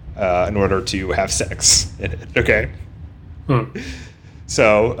in order to have sex in it, okay?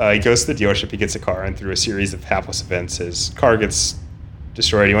 So he goes to the dealership, he gets a car, and through a series of hapless events, his car gets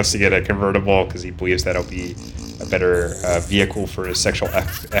destroyed. He wants to get a convertible because he believes that'll be a better vehicle for his sexual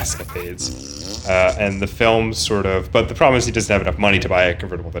escapades. And the film but the problem is he doesn't have enough money to buy a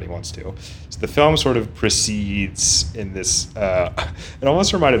convertible that he wants to. So the film sort of proceeds in this, it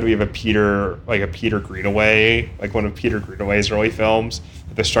almost reminded me of a Peter Greenaway, like one of Peter Greenaway's early films.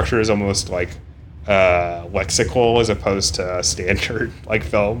 The structure is almost like lexical as opposed to standard like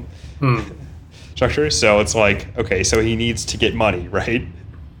film structure. So it's like, okay, so he needs to get money, right?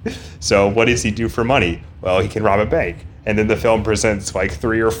 So what does he do for money? Well, he can rob a bank. And then the film presents like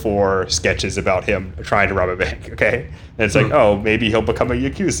 3 or 4 sketches about him trying to rob a bank, okay? And it's like, oh, maybe he'll become a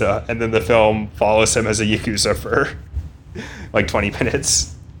Yakuza. And then the film follows him as a Yakuza for like 20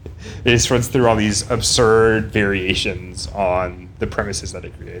 minutes. It just runs through all these absurd variations on the premises that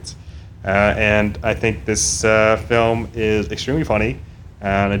it creates. And I think this film is extremely funny.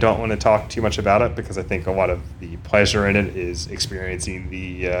 And I don't want to talk too much about it because I think a lot of the pleasure in it is experiencing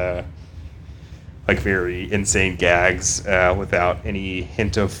the very insane gags without any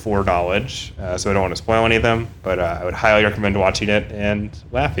hint of foreknowledge. So I don't want to spoil any of them, but I would highly recommend watching it and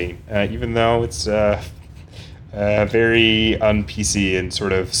laughing, even though it's very un-PC and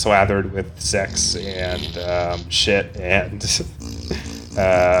sort of slathered with sex and shit and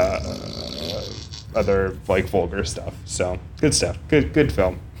other like vulgar stuff. So good stuff. Good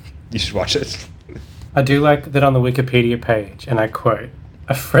film. You should watch it. I do like that on the Wikipedia page, and I quote,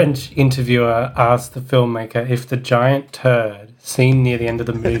 a French interviewer asked the filmmaker if the giant turd seen near the end of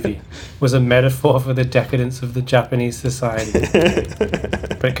the movie was a metaphor for the decadence of the Japanese society.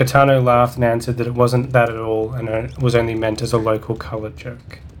 But Katano laughed and answered that it wasn't that at all, and it was only meant as a local color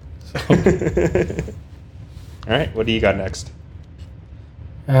joke. So. All right, what do you got next?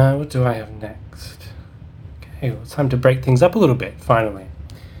 What do I have next? Okay, well, it's time to break things up a little bit, finally.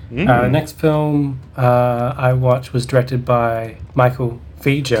 The next film I watched was directed by Michael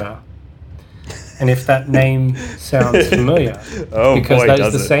Feager. And if that name sounds familiar, because that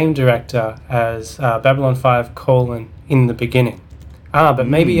is the same director as Babylon 5: In the Beginning. But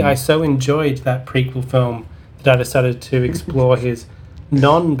maybe I so enjoyed that prequel film that I decided to explore his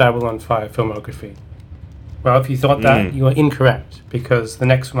non-Babylon 5 filmography. Well, if you thought that, you are incorrect, because the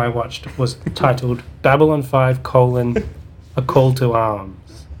next one I watched was titled Babylon 5: A Call to Arms.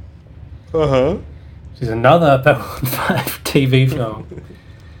 Which is another Babylon 5 TV film.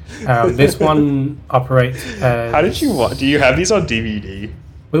 This one operates as... How did you watch? Do you have these on DVD?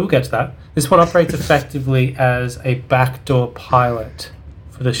 We will get to that. This one operates effectively as a backdoor pilot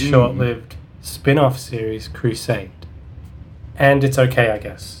for the short-lived spin-off series Crusade. And it's okay, I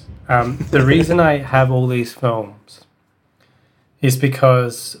guess. The reason I have all these films is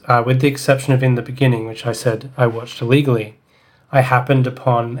because, with the exception of In the Beginning, which I said I watched illegally, I happened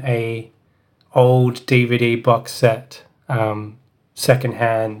upon a old DVD box set,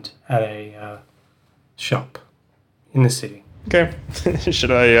 secondhand at a shop in the city. Okay.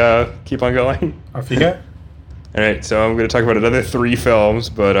 Should I keep on going? Off you go. All right, so I'm going to talk about another 3 films,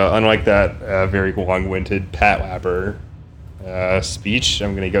 but unlike that very long-winded Pat Lapper speech,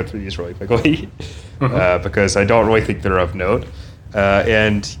 I'm going to go through these really quickly because I don't really think they're of note.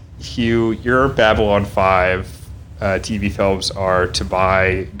 And Hugh, your Babylon 5 TV films are to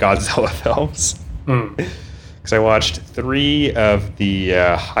buy Godzilla films. Because I watched 3 of the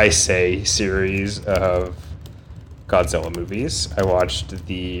Heisei series of Godzilla movies. I watched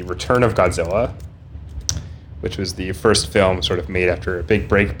The Return of Godzilla, which was the first film sort of made after a big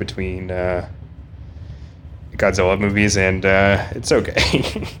break between Godzilla movies, and it's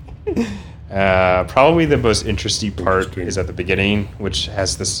okay. Probably the most interesting part is at the beginning, which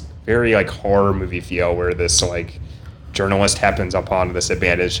has this very like horror movie feel where this like journalist happens upon this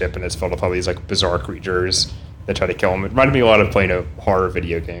abandoned ship and it's filled with all these like bizarre creatures that try to kill him. It reminded me a lot of playing a horror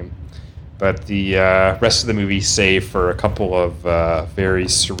video game. But the rest of the movie, save for a couple of very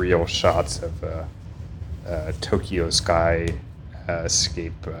surreal shots of Tokyo sky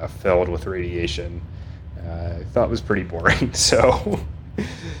scape filled with radiation, I thought was pretty boring. So,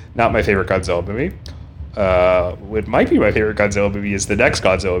 not my favorite Godzilla movie. what might be my favorite Godzilla movie is the next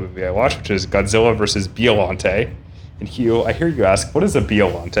Godzilla movie I watched, which is Godzilla versus Biollante. And Hugh, I hear you ask, what is a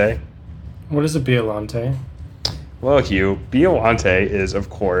Biollante? What is a Biollante? Well, Hugh, Biollante is, of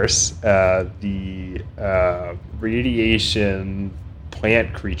course, the radiation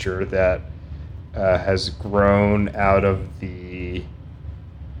plant creature that has grown out of the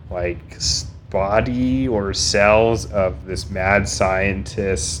body or cells of this mad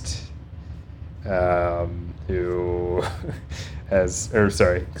scientist who it's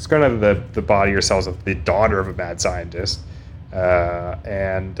grown out of the body or cells of the daughter of a mad scientist.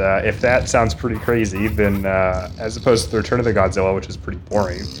 And if that sounds pretty crazy, then as opposed to the Return of the Godzilla, which is pretty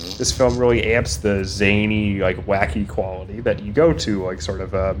boring, this film really amps the zany, wacky quality that you go to sort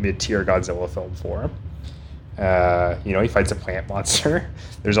of a mid-tier Godzilla film for. He fights a plant monster.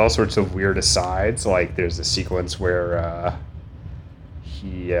 There's all sorts of weird asides. There's a sequence where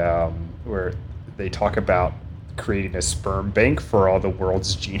where they talk about creating a sperm bank for all the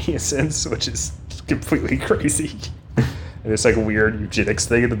world's geniuses, which is completely crazy. And this weird eugenics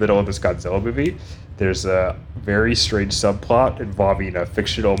thing in the middle of this Godzilla movie. There's a very strange subplot involving a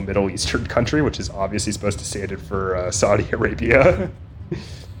fictional Middle Eastern country, which is obviously supposed to stand in for Saudi Arabia.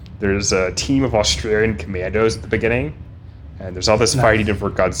 There's a team of Australian commandos at the beginning, and there's all this fighting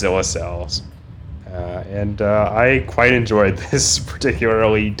over Godzilla cells. And I quite enjoyed this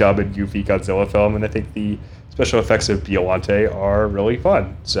particularly dumb and goofy Godzilla film, and I think the special effects of Biollante are really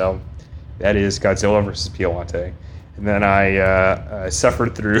fun. So that is Godzilla versus Biollante. And then I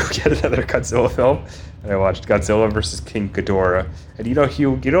suffered through yet another Godzilla film, and I watched Godzilla versus King Ghidorah. And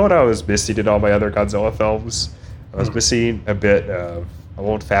Hugh, you know what I was missing in all my other Godzilla films? I was missing a bit of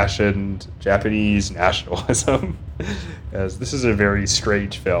old-fashioned Japanese nationalism, as this is a very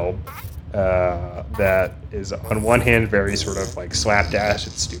strange film that is, on one hand, very sort of slapdash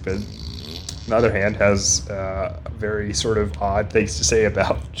and stupid. On the other hand, has very sort of odd things to say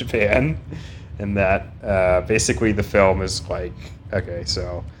about Japan. And that basically the film is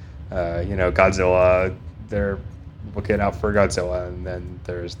Godzilla, they're looking out for Godzilla, and then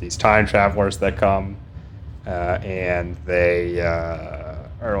there's these time travelers that come, and they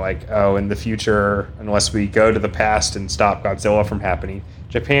are in the future, unless we go to the past and stop Godzilla from happening,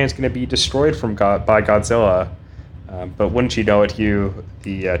 Japan's going to be destroyed by Godzilla. But wouldn't you know it, Hugh,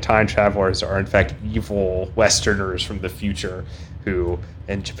 the time travelers are in fact evil Westerners from the future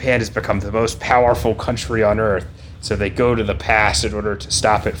and Japan has become the most powerful country on Earth, so they go to the past in order to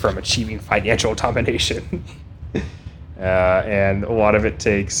stop it from achieving financial domination. And a lot of it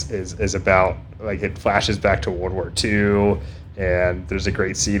is about, it flashes back to World War II, and there's a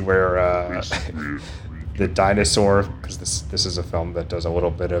great scene where the dinosaur, because this is a film that does a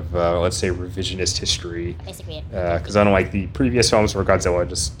little bit of, let's say, revisionist history. Because unlike the previous films where Godzilla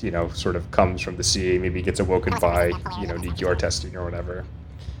just, sort of comes from the sea, maybe gets awoken by, nuclear testing or whatever.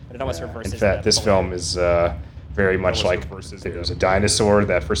 In fact, this film is very much there's a dinosaur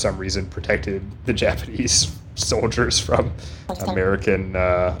that for some reason protected the Japanese soldiers from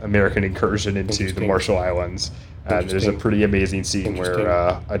American incursion into the Marshall Islands. And there's a pretty amazing scene where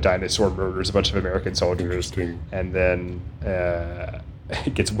a dinosaur murders a bunch of American soldiers and then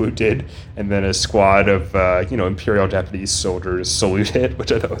gets wounded, and then a squad of Imperial Japanese soldiers salute it,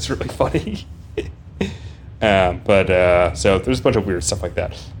 which I thought was really funny. So there's a bunch of weird stuff like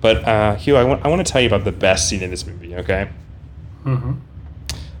that. But Hugh, I want to tell you about the best scene in this movie, okay? Mm-hmm.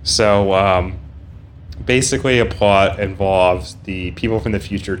 So basically a plot involves the people from the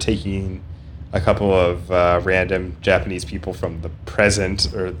future taking a couple of random Japanese people from the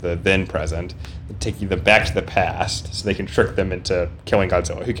present, or the then present, taking them back to the past so they can trick them into killing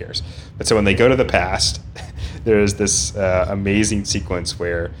Godzilla. Who cares? But so when they go to the past, there's this amazing sequence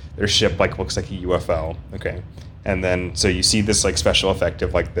where their ship looks like a UFO. Okay. And then so you see this special effect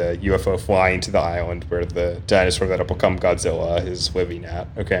of the UFO flying to the island where the dinosaur that'll become Godzilla is living at.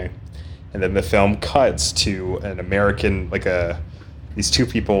 Okay. And then the film cuts to an American, these two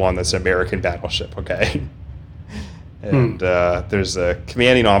people on this American battleship, okay? And there's a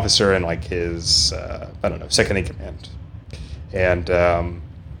commanding officer and his, second in command. And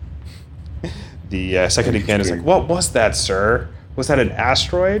the second in command is "What was that, sir? Was that an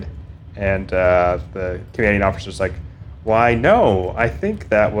asteroid?" And the commanding officer's "Why, no, I think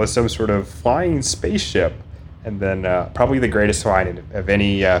that was some sort of flying spaceship." And then probably the greatest line of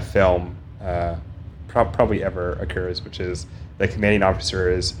any film probably ever occurs, which is, the commanding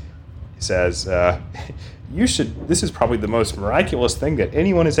officer says, this is probably the most miraculous thing that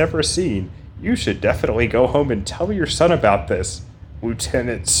anyone has ever seen. You should definitely go home and tell your son about this,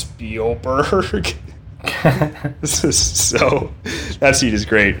 Lieutenant Spielberg. So that scene is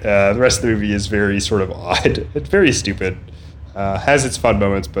great. The rest of the movie is very sort of odd. It's very stupid. Has its fun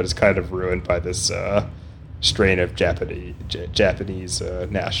moments, but it's kind of ruined by this strain of Japanese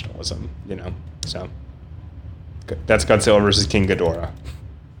nationalism. So that's Godzilla versus King Ghidorah.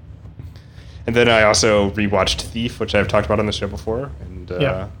 And then I also rewatched Thief, which I've talked about on the show before, and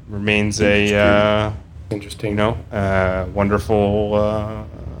remains a interesting, wonderful,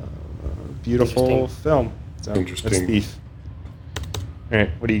 beautiful film. So Interesting. That's Thief. All right,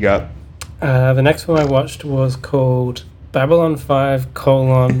 what do you got? The next one I watched was called Babylon 5: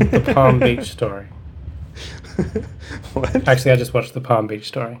 The Palm Beach Story. What? Actually, I just watched the Palm Beach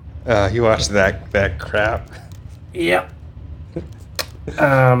Story. You watched that crap. Yep.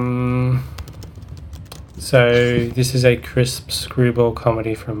 So this is a crisp screwball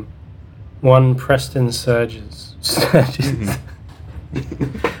comedy from one Preston Sturges. Say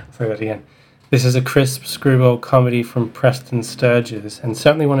that again. This is a crisp screwball comedy from Preston Sturges, and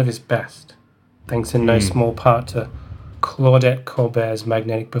certainly one of his best, thanks in no small part to Claudette Colbert's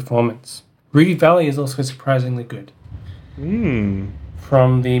magnetic performance. Rudy Valley is also surprisingly good.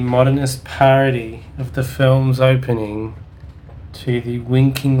 From the modernist parody of the film's opening to the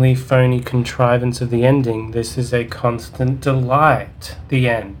winkingly phony contrivance of the ending, this is a constant delight. The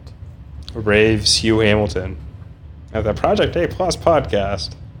end. Raves Hugh Hamilton of the Project A Plus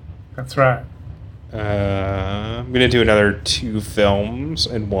podcast. That's right. I'm going to do another 2 films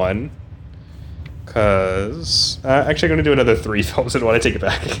in one. Because... actually, I'm going to do another 3 films in one. I take it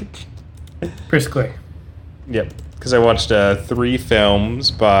back. Briskly. Yep. Because I watched 3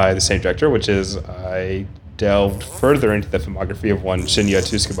 films by the same director, which is I delved further into the filmography of one Shinya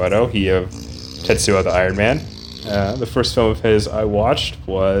Tsukamoto, he of Tetsuo the Iron Man. The first film of his I watched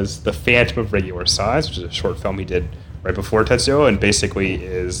was The Phantom of Regular Size, which is a short film he did right before Tetsuo, and basically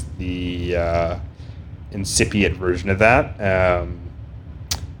is the incipient version of that,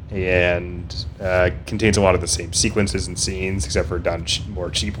 and contains a lot of the same sequences and scenes, except for done more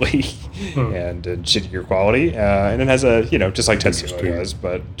cheaply and in shittier quality. And it has a, just like Tetsuo does,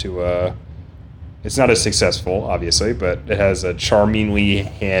 but it's not as successful, obviously, but it has a charmingly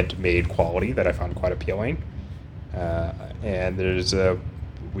handmade quality that I found quite appealing. And there's a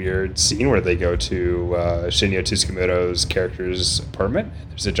weird scene where they go to Shinya Tsukamoto's character's apartment.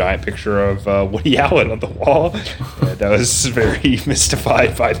 There's a giant picture of Woody Allen on the wall. And I was very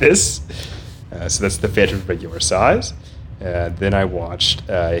mystified by this. So that's The Phantom of Regular Size. Then I watched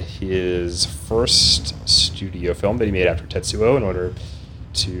his first studio film that he made after Tetsuo in order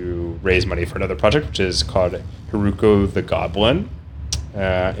to raise money for another project, which is called Haruko the Goblin.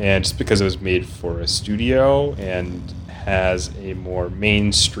 And just because it was made for a studio and has a more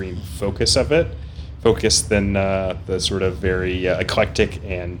mainstream focus than the sort of very eclectic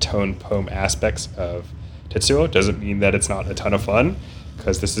and tone poem aspects of Tetsuo, doesn't mean that it's not a ton of fun,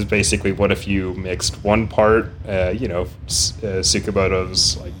 because this is basically what if you mixed one part,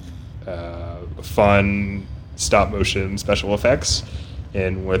 Tsukamoto's fun stop motion special effects,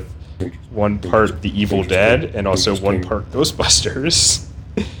 and with one part The Evil Dead and also one part Ghostbusters,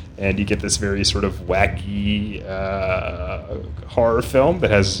 and you get this very sort of wacky horror film that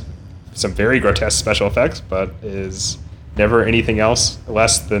has some very grotesque special effects, but is never anything else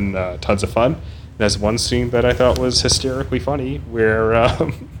less than tons of fun. There's one scene that I thought was hysterically funny, where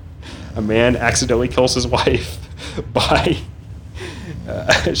a man accidentally kills his wife by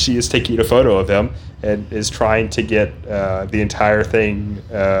she is taking a photo of him and is trying to get the entire thing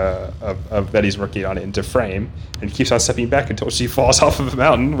of that he's working on into frame, and keeps on stepping back until she falls off of a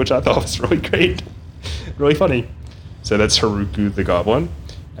mountain, which I thought was really great, really funny. So that's Haruko the Goblin.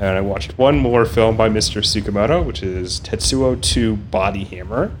 And I watched one more film by Mr. Tsukamoto, which is Tetsuo 2 Body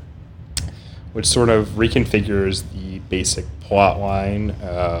Hammer, which sort of reconfigures the basic plot line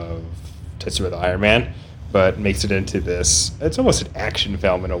of Tetsuo the Iron Man, but makes it into this, it's almost an action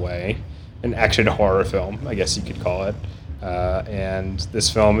film in a way, an action horror film, I guess you could call it. And this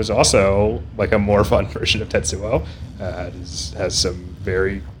film is also like a more fun version of Tetsuo. It has some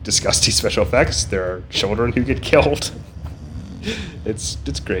very disgusting special effects. There are children who get killed.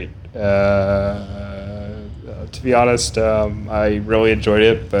 It's great. To be honest, I really enjoyed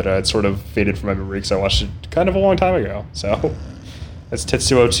it, but it sort of faded from my memory because I watched it kind of a long time ago. So that's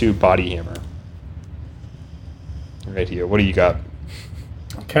Tetsuo 2 Body Hammer. Right here. What do you got?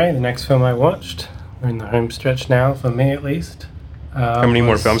 Okay, the next film I watched, we're in the home stretch now, for me at least. How many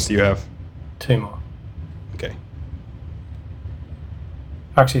more films do you have? 2 more. Okay.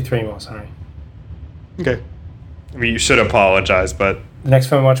 Actually, 3 more, sorry. Okay. I mean, you should apologize, but... The next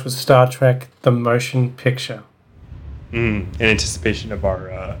film I watched was Star Trek: The Motion Picture. In anticipation of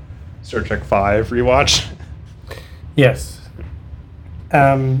our Star Trek Five rewatch. Yes.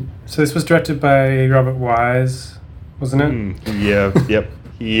 So this was directed by Robert Wise, wasn't it? Yep.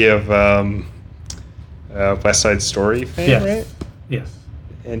 He of West Side Story fame, Yes. right? Yes.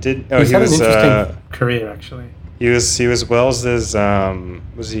 And did He's he had was an interesting career, actually. he was Wells's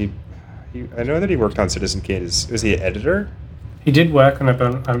was he? I know that he worked on Citizen Kane. Was he an editor? He did work on it,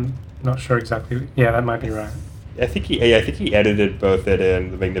 but I'm not sure exactly. Yeah, that might be right. I think he edited both it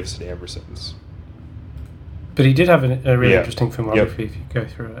and The Magnificent Ambersons. But he did have a really Yeah. interesting filmography if you go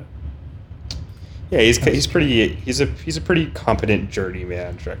through it. Yeah, he's a pretty competent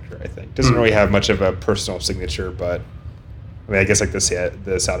journeyman director. I think doesn't Mm. really have much of a personal signature, but I mean, I guess like the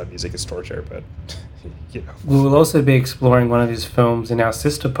Sound of Music is torture, but you know, We will also be exploring one of his films in our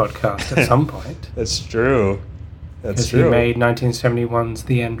sister podcast at some point. that's true. That's Because true. he made 1971's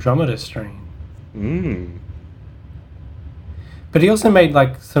The Andromeda Strain. Mm. But he also made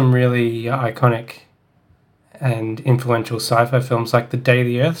like some really iconic and influential sci-fi films like The Day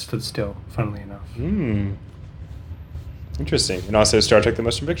the Earth Stood Still, funnily enough. Mm. Interesting, and also Star Trek: The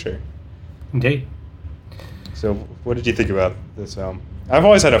Motion Picture. Indeed. So, what did you think about this film? I've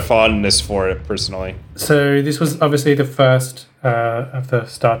always had a fondness for it personally. So this was obviously the first of the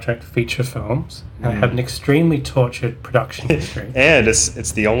Star Trek feature films, and it had an extremely tortured production history. And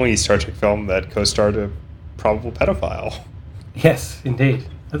it's the only Star Trek film that co-starred a probable pedophile. Yes, indeed,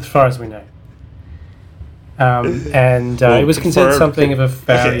 as far as we know. And Well, it was considered confirmed- something of a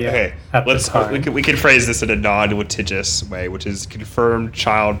failure Okay. at Let's the time. we can phrase this in a non-litigious way, which is confirmed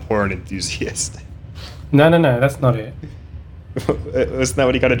child porn enthusiast. No, that's not it. Isn't that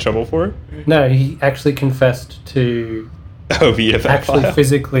what he got in trouble for? No, he actually confessed to Oh, being a actually pedophile.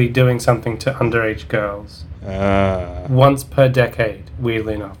 physically doing something to underage girls once per decade,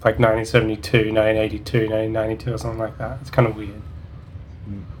 weirdly enough, like 1972, 1982, 1992 or something like that. It's kind of weird.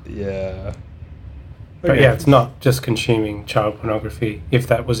 Yeah. But Okay. yeah, it's not just consuming child pornography, if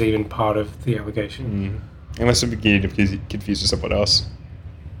that was even part of the allegation. I must have been getting confused with someone else.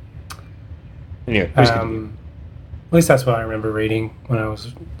 Anyway, please continue. At least that's what I remember reading when I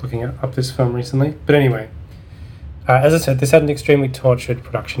was looking up this film recently. But anyway, as I said, this had an extremely tortured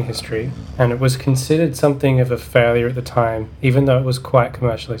production history, and it was considered something of a failure at the time, even though it was quite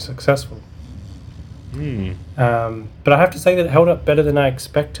commercially successful. But I have to say that it held up better than I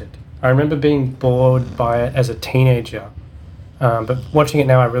expected. I remember being bored by it as a teenager, but watching it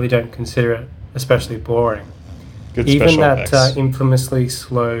now, I really don't consider it especially boring. Good Even special that effects. infamously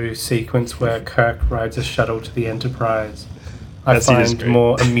slow sequence where Kirk rides a shuttle to the Enterprise, I That scene is find great.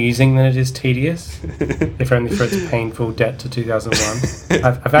 more amusing than it is tedious, if only for its painful debt to 2001.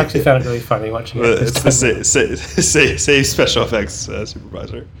 I've actually found it really funny watching it. Well, this it's the time. say special effects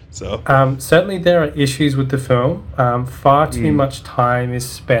supervisor. So Certainly there are issues with the film. Far too much time is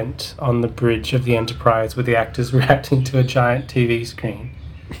spent on the bridge of the Enterprise with the actors reacting to a giant TV screen.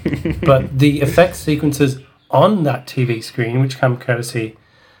 But the effects sequences on that TV screen, which come courtesy,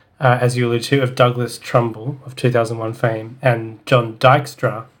 as you alluded to, of Douglas Trumbull of 2001 fame and John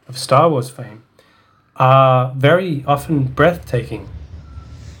Dykstra of Star Wars fame, are very often breathtaking.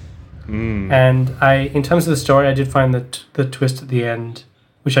 And in terms of the story, I did find the twist at the end,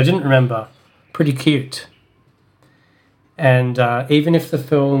 which I didn't remember, pretty cute. And even if the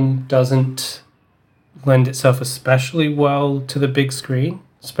film doesn't lend itself especially well to the big screen,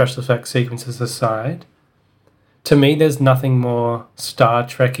 special effects sequences aside, to me there's nothing more Star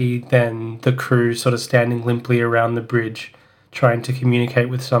Trek-y than the crew sort of standing limply around the bridge trying to communicate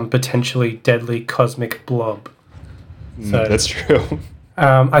with some potentially deadly cosmic blob. So, that's true.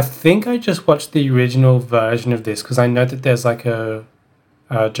 I think I just watched the original version of this because I know that there's like a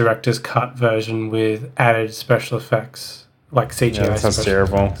director's cut version with added special effects, like CGI. Yeah, that sounds special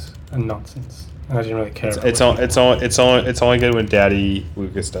terrible. effects and nonsense. And I didn't really care. about It's only good when Daddy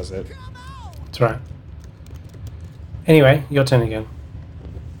Lucas does it. That's right. Anyway, your turn again.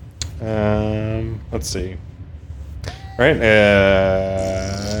 Let's see. All right.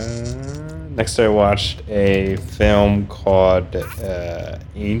 Next, I watched a film called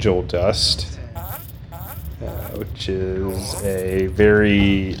Angel Dust, which is a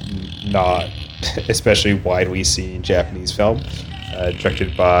very not especially widely seen Japanese film,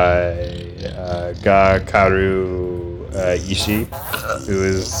 directed by Ga Karu Ishii, who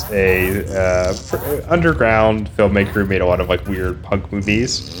is a underground filmmaker who made a lot of like weird punk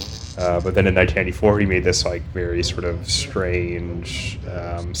movies. But then in 1994, he made this like very sort of strange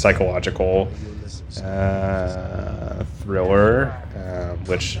psychological thriller,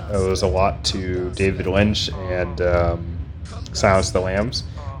 which owes a lot to David Lynch and Silence of the Lambs.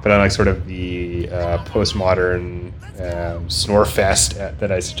 but unlike sort of the postmodern snore fest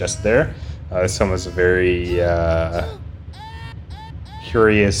that I suggested there, this film is a very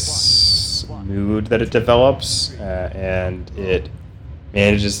curious mood that it develops, and it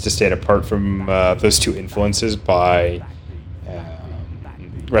manages to stand apart from those two influences by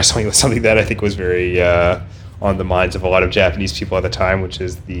wrestling with something that I think was very on the minds of a lot of Japanese people at the time, which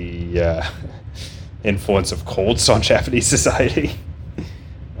is the influence of cults on Japanese society.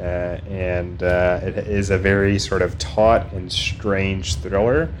 And it is a very sort of taut and strange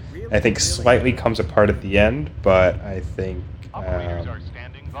thriller. I think slightly comes apart at the end, but I think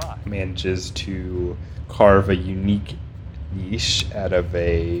manages to carve a unique niche out of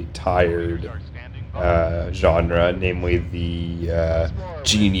a tired genre, namely the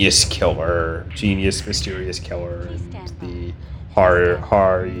genius mysterious killer, and the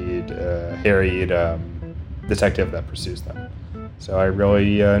harried detective that pursues them. So I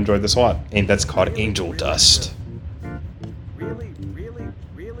really enjoyed this a lot. And that's called Angel Dust.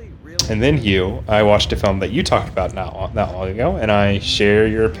 And then, Hugh, I watched a film that you talked about not long ago, and I share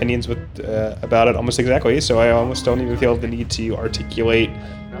your opinions about it almost exactly, so I almost don't even feel the need to articulate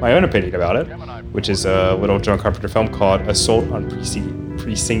my own opinion about it, which is a little John Carpenter film called Assault on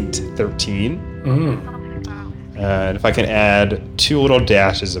Precinct 13. And if I can add two little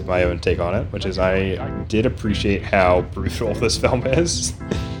dashes of my own take on it, which is I did appreciate how brutal this film is,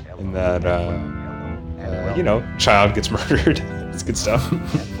 in that, child gets murdered. It's good stuff.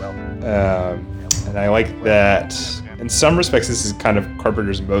 And I like that, in some respects, this is kind of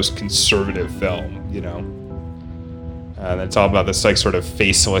Carpenter's most conservative film, And it's all about this, like, sort of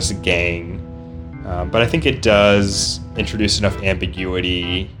faceless gang. But I think it does introduce enough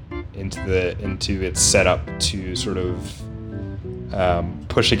ambiguity into its setup to sort of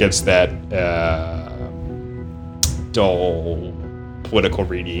push against that dull political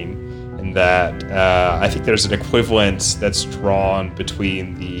reading, in that I think there's an equivalence that's drawn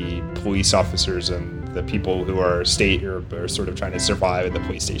between the police officers and the people who are sort of trying to survive at the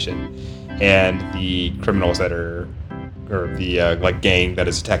police station, and the criminals that are, or the gang that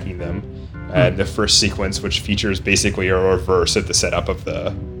is attacking them. And the first sequence, which features basically a reverse of the setup of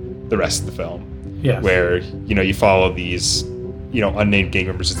the rest of the film, yes. Where you follow these unnamed gang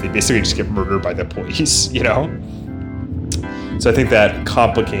members as they basically just get murdered by the police, So I think that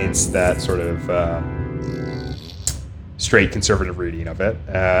complicates that sort of straight conservative reading of it,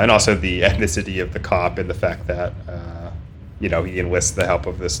 and also the ethnicity of the cop and the fact that he enlists the help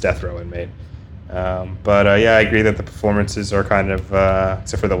of this death row inmate. But I agree that the performances are kind of,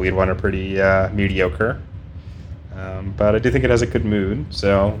 except for the lead one, are pretty mediocre. But I do think it has a good mood,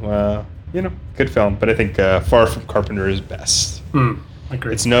 so good film. But I think far from Carpenter's best.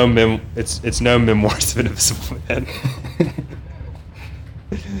 Agree. It's no Memoirs of an Invisible Man.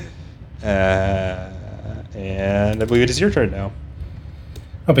 And I believe it is your turn now.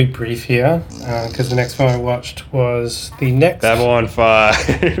 I'll be brief here, because the next film I watched was the next... Babylon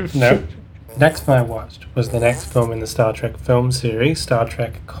 5. No. Next film I watched was the next film in the Star Trek film series, Star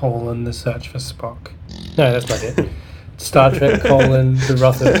Trek: The Search for Spock. No, that's not it. Star Trek: The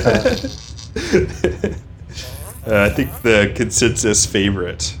Wrath of Khan. I think the consensus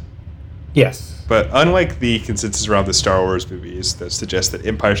favorite. Yes. But unlike the consensus around the Star Wars movies that suggest that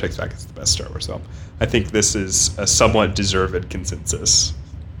Empire Strikes Back is the best Star Wars film, I think this is a somewhat deserved consensus.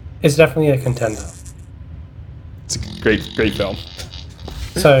 It's definitely a contender. It's a great film.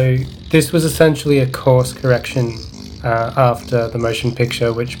 So this was essentially a course correction after the motion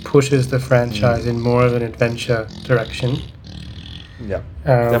picture, which pushes the franchise in more of an adventure direction. Yeah,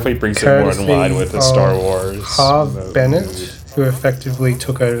 definitely brings it more in line with the Star Wars. Harve Bennett, who effectively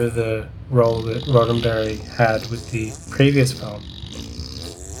took over the role that Roddenberry had with the previous film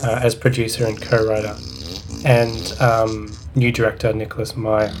as producer and co-writer, and new director Nicholas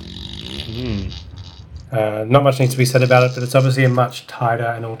Meyer. Not much needs to be said about it, but it's obviously a much tighter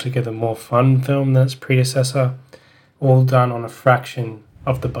and altogether more fun film than its predecessor, all done on a fraction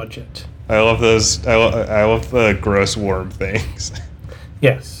of the budget. I love those. I love the gross worm things.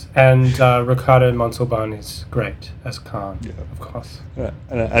 Yes, and Ricardo Montalban is great as Khan, of course.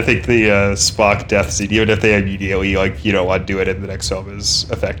 And I think the Spock death scene, even if they immediately want to do it in the next film, is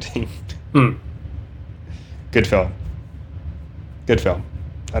affecting. Good film.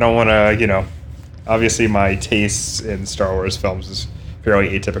 I don't want to, obviously my tastes in Star Wars films is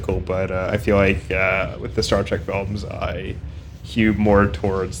fairly atypical, but I feel like with the Star Trek films, I hew more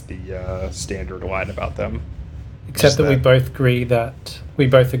towards the standard line about them. Except that we both agree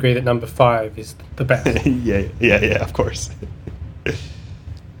that number 5 is the best. yeah, of course.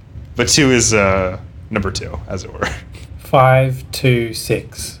 But 2 is number 2, as it were. 5, 2,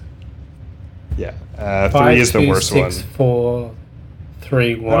 6. Yeah, 5, 3 is the 2, worst 6, one. 4,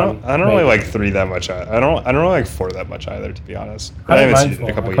 3, 1. I don't really maybe. like 3 that much. I don't really like 4 that much either, to be honest. I don't haven't mind seen it in 4.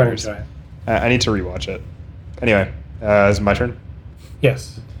 a couple I quite years. enjoy it. I need to rewatch it. Anyway, is it my turn?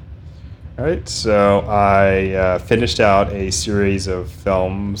 Yes. All right, so I finished out a series of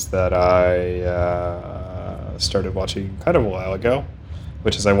films that I started watching kind of a while ago,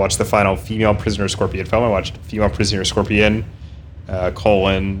 which is I watched the final Female Prisoner Scorpion film. I watched Female Prisoner Scorpion,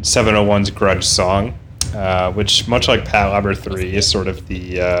 701's Grudge Song, which, much like Palaver 3, is sort of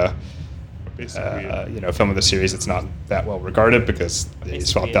the film of the series that's not that well regarded because they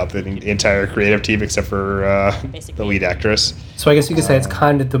swapped out the entire creative team except for the lead actress. So I guess you could say it's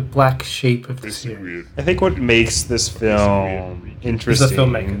kind of the black sheep of the series. I think what makes this film interesting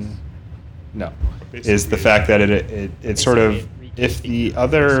filmmakers. no, is the fact that it sort of, if the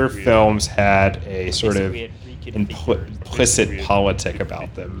other films had a sort of implicit politic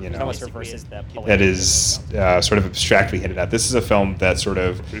about them, that is sort of abstractly hinted at. This is a film that sort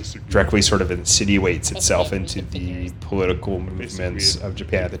of directly sort of insinuates itself into the political movements of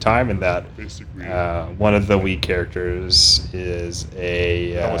Japan at the time, and that one of the lead characters is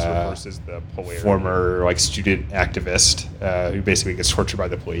a former student activist who basically gets tortured by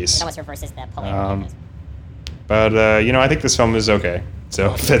the police. But I think this film is okay,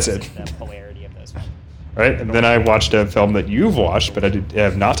 so that's it. Right, and then I watched a film that you've watched, but I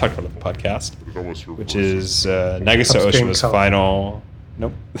have not talked about on the podcast, which is Nagisa Oshima's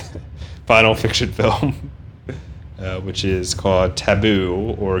final fiction film, which is called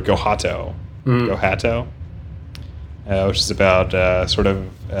Taboo, or Gohato, which is about sort of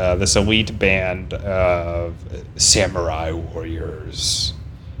this elite band of samurai warriors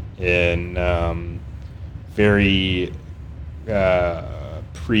in very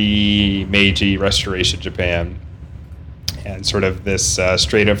pre-Meiji Restoration Japan, and sort of this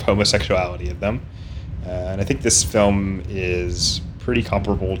strain of homosexuality in them. And I think this film is pretty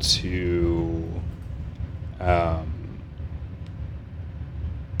comparable to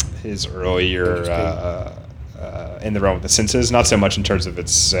his earlier In the Realm of the Senses, not so much in terms of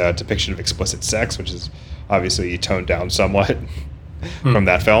its depiction of explicit sex, which is obviously toned down somewhat from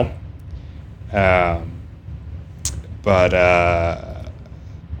that film. But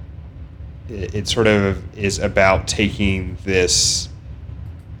it sort of is about taking this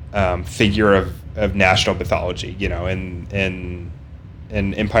figure of national mythology, in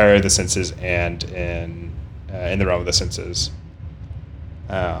Empire of the Senses and in the Realm of the Senses.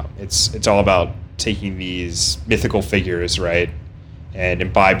 It's all about taking these mythical figures, right, and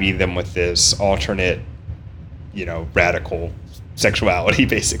imbibing them with this alternate, radical sexuality,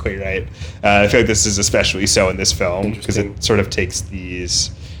 basically, right? I feel like this is especially so in this film because it sort of takes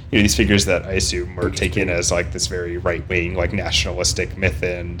these these figures that I assume were taken as this very right-wing, nationalistic myth,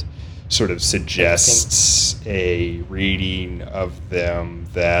 and sort of suggests a reading of them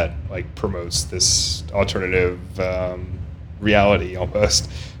that promotes this alternative reality, almost,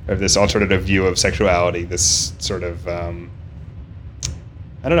 or this alternative view of sexuality, this sort of I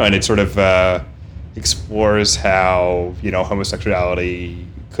don't know, and it sort of explores how homosexuality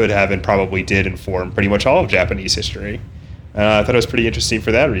could have and probably did inform pretty much all of Japanese history. I thought it was pretty interesting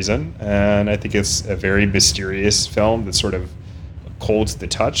for that reason, and I think it's a very mysterious film that's sort of cold to the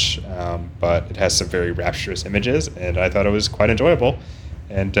touch, but it has some very rapturous images, and I thought it was quite enjoyable.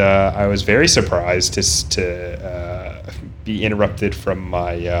 And I was very surprised to be interrupted from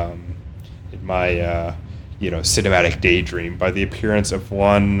my cinematic daydream by the appearance of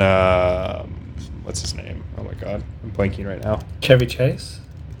one. What's his name? Oh my god, I'm blanking right now. Chevy Chase?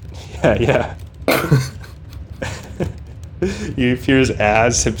 Yeah. He appears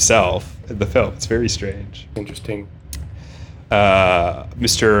as himself in the film. It's very strange. Interesting.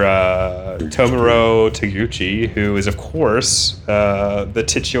 Mr. Tomuro Taguchi, who is, of course, the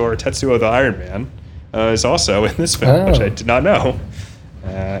titular Tetsuo the Iron Man, is also in this film, which I did not know,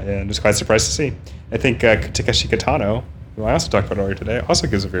 and was quite surprised to see. I think Takeshi Kitano, who I also talked about earlier today, also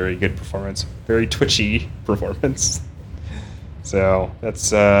gives a very good performance, very twitchy performance. So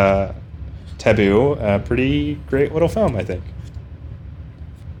that's Taboo, a pretty great little film, I think.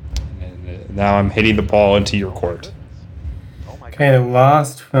 And now I'm hitting the ball into your court. Okay, the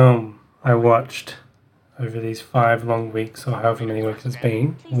last film I watched over these 5 long weeks, or however many weeks it's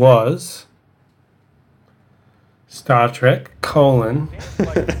been, was Star Trek,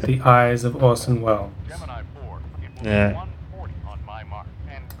 The Eyes of Orson Welles. Yeah.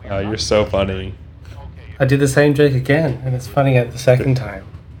 Oh, you're so funny. I did the same joke again, and it's funny at the second time.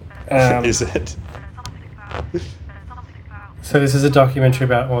 Is it? So this is a documentary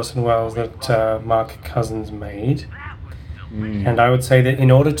about Orson Welles that Mark Cousins made. And I would say that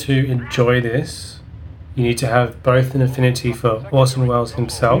in order to enjoy this, you need to have both an affinity for Orson Welles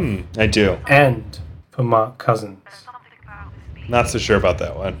himself I do. and for Mark Cousins. Not so sure about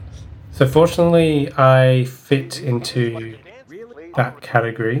that one. So fortunately, I fit into that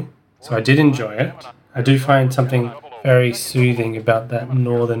category, so I did enjoy it. I do find something very soothing about that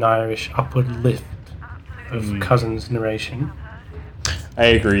Northern Irish upward lift of Cousins' narration. I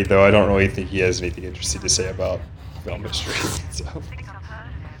agree, though. I don't really think he has anything interesting to say about film history. So.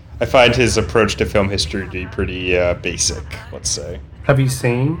 I find his approach to film history to be pretty basic, let's say. Have you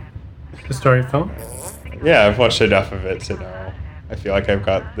seen the story of film? Yeah, I've watched enough of it to know. I feel like I've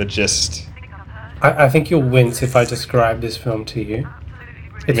got the gist. I think you'll wince if I describe this film to you.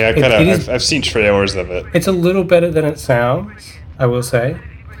 I mean, I've seen trailers of it. It's a little better than it sounds, I will say.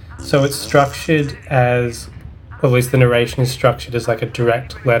 So it's structured as, or at least the narration is structured as like a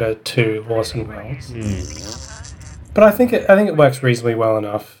direct letter to Orson Welles. But I think it works reasonably well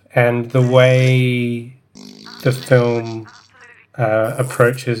enough, and the way the film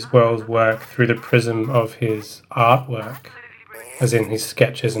approaches Welles' work through the prism of his artwork, as in his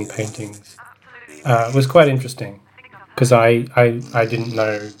sketches and paintings, was quite interesting, because I didn't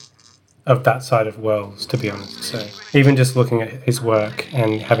know of that side of Welles, to be honest. So even just looking at his work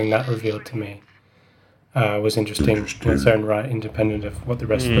and having that revealed to me was interesting in its own right, independent of what the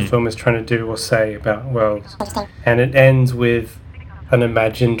rest of the film is trying to do or say about Welles. And it ends with an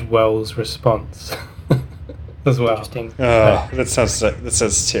imagined Welles response as well. Interesting. Oh, that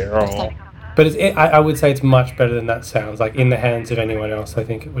sounds terrible. But I would say it's much better than that sounds. Like, in the hands of anyone else, I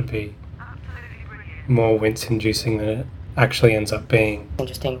think it would be more wince-inducing than it actually ends up being.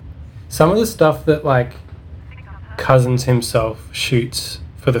 Interesting. Some of the stuff that, like, Cousins himself shoots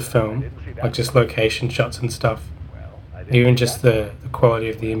for the film, like just location shots and stuff, even just the quality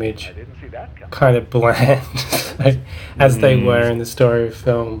of the image, kind of bland, as they were in the story of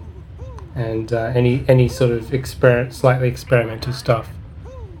film, and any sort of slightly experimental stuff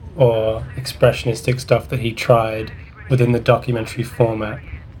or expressionistic stuff that he tried within the documentary format,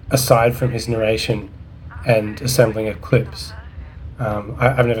 aside from his narration and assembling of clips,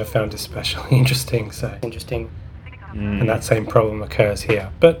 I've never found especially interesting. So interesting. And that same problem occurs here,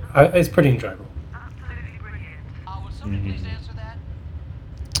 but it's pretty enjoyable. I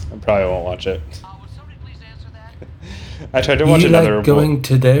probably won't watch it. I tried to watch another. You like going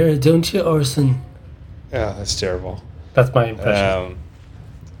to there, don't you, Orson? Yeah, that's terrible. That's my impression.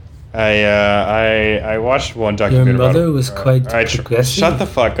 I watched one documentary. Your mother was quite progressive. Shut the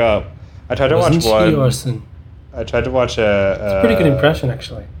fuck up. I tried to watch one. She, Orson? I tried to watch It's a pretty good impression,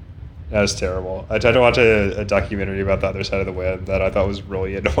 actually. That was terrible. I tried to watch a documentary about the other side of the web that I thought was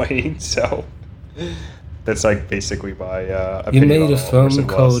really annoying. So that's like basically my opinion. You made a film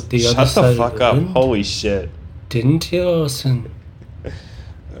called The Other Side of the Shut the fuck up! Wind? Holy shit! Didn't you, Orson?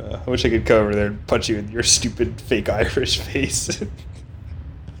 I wish I could come over there and punch you in your stupid fake Irish face.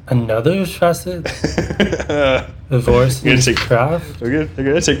 Another facet of Orson's craft I'm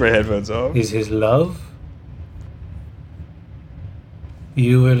gonna take my headphones off. is his love.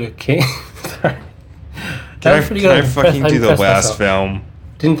 You were the king. Sorry. Can I fucking do the last film?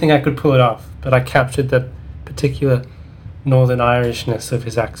 Didn't think I could pull it off, but I captured the particular Northern Irishness of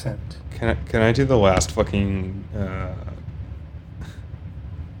his accent. Can I do the last fucking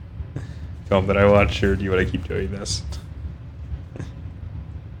film that I watched, or do you want to keep doing this?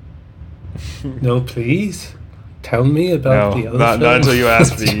 No, please. Tell me about the other not film. until you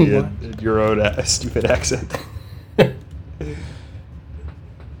ask me in your own stupid accent.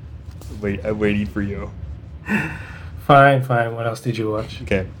 Wait, I'm waiting for you. Fine. What else did you watch?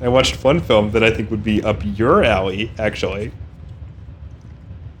 Okay, I watched one film that I think would be up your alley, actually.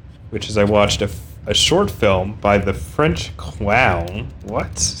 Which is I watched a short film by the French clown.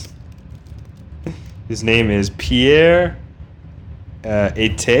 What? His name is Pierre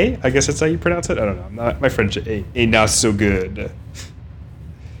Ete. I guess that's how you pronounce it. I don't know. My French ain't not so good.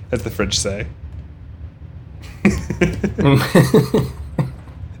 As the French say.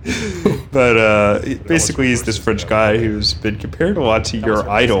 But basically, he's this French guy who's been compared a lot to your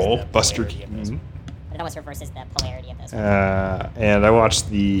idol, Buster Keaton. It almost reverses the polarity of those. And I watched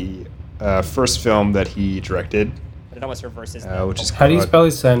the first film that he directed, But it almost reverses which is How do you called spell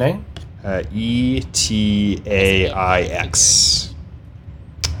his surname? Etaix.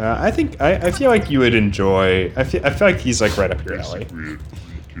 I feel like you would enjoy. I feel like he's like right up your alley.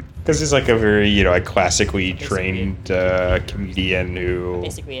 Because he's like a very, like classically trained comedian who...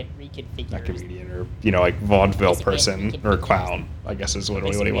 Basically, it reconfigures... Not comedian, or, like vaudeville person, or clown, I guess is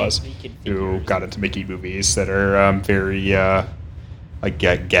literally what he was, who got into making movies that are very like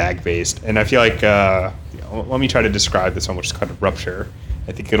gag based. And I feel like let me try to describe this one, which is called Rupture.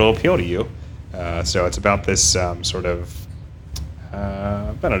 I think it'll appeal to you. So it's about this sort of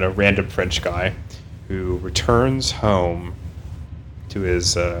I don't know, random French guy who returns home to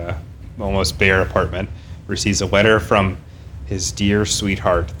his almost bare apartment, receives a letter from his dear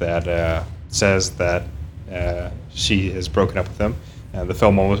sweetheart that says that she has broken up with him. The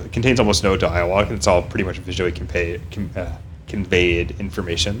film contains almost no dialogue. It's all pretty much visually conveyed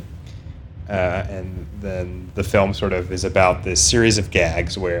information. And then the film sort of is about this series of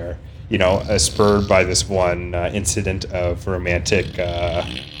gags where, spurred by this one incident of romantic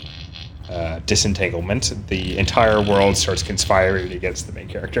disentanglement, the entire world starts conspiring against the main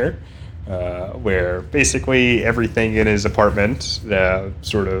character, where basically everything in his apartment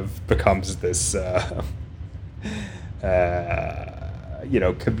sort of becomes this,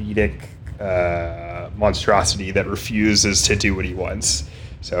 comedic monstrosity that refuses to do what he wants.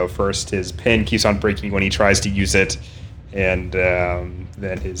 So first his pen keeps on breaking when he tries to use it, and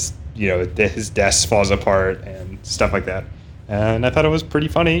then his desk falls apart and stuff like that. And I thought it was pretty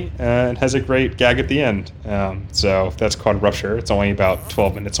funny and has a great gag at the end. So that's called Rupture. It's only about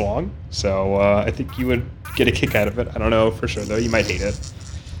 12 minutes long. So I think you would get a kick out of it. I don't know for sure, though. You might hate it.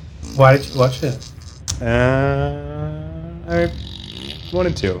 Why did you watch it? I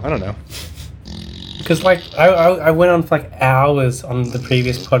wanted to. I don't know. Because I went on for hours on the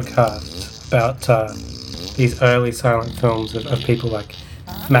previous podcast about these early silent films of people like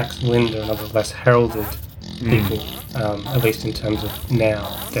Max Linder and other less heralded people, at least in terms of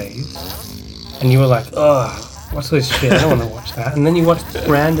nowadays. And you were like, oh, what's this shit? I don't want to watch that. And then you watched this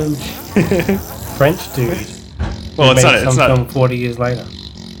random French dude. Well, it's made not. some film 40 years later.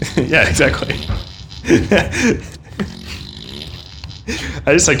 Yeah, exactly.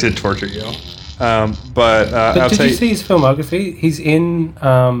 I just like to torture you. But I'll did tell you see his filmography? He's in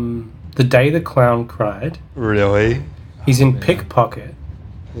The Day the Clown Cried. Really? He's in Pickpocket.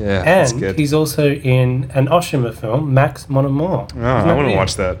 Yeah, that's And good. he's also in an Oshima film, Max Mon Amour. Oh, I want to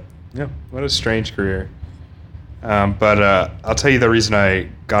watch that. Yeah, what a strange career. But I'll tell you the reason I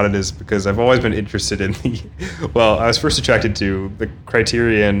got it is because I've always been interested in the... Well, I was first attracted to the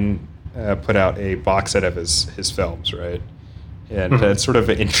Criterion put out a box set of his films, right? And it's sort of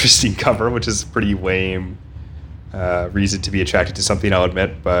an interesting cover, which is a pretty lame reason to be attracted to something, I'll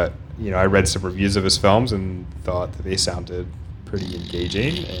admit. But, I read some reviews of his films and thought that they sounded pretty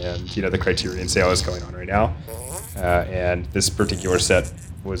engaging. And, the Criterion sale is going on right now. And this particular set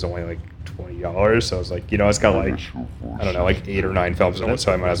was only like $20. So I was like, it's got like 8 or 9 films in it.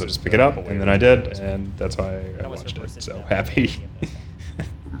 So I might as well just pick it up. And then I did. And that's why I watched it. So happy.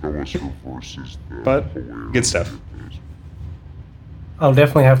 But good stuff. I'll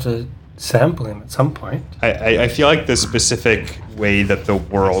definitely have to sample him at some point. I feel like the specific way that the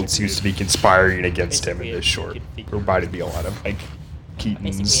world seems to be conspiring against him in this short reminded me a lot of like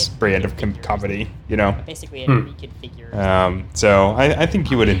Keaton's brand of comedy, Basically, a reconfigure. So I think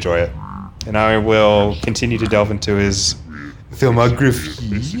you would enjoy it, and I will continue to delve into his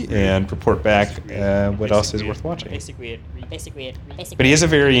filmography and report back what else is worth watching. But he has a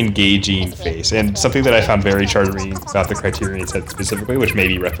very engaging face, and something that I found very charming about the Criterion set specifically, which may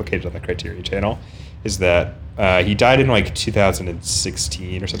be replicated on the Criterion channel, is that he died in like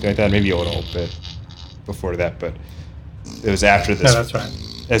 2016 or something like that, maybe a little bit before that, but it was after this. No, that's right.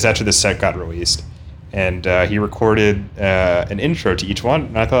 It was after this set got released, and he recorded an intro to each one,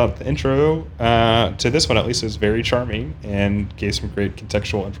 and I thought the intro to this one at least was very charming and gave some great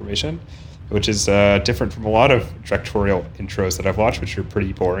contextual information, which is different from a lot of directorial intros that I've watched, which are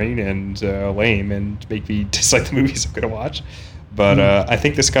pretty boring and lame and make me dislike the movies I'm going to watch. But I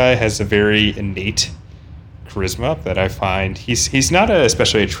think this guy has a very innate charisma that I find. He's not an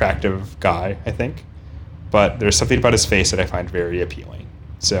especially attractive guy, I think, but there's something about his face that I find very appealing.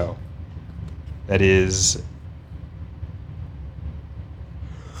 So that is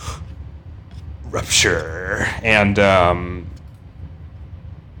Rupture. And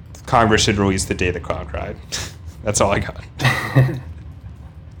Congress should release The Day the Clown Cried. That's all I got.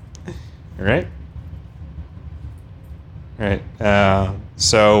 All right. All right.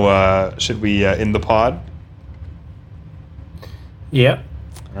 So should we end the pod? Yep.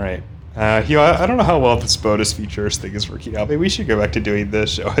 All right. Hugh, I don't know how well this bonus features thing is working out. Maybe we should go back to doing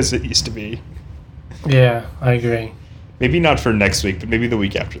this show as it used to be. Yeah, I agree. Maybe not for next week, but maybe the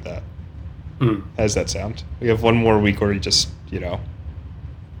week after that. How does that sound? We have one more week where we just,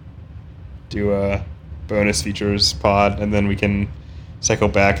 do a bonus features pod, and then we can cycle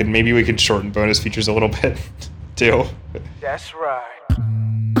back, and maybe we can shorten bonus features a little bit, too. That's right.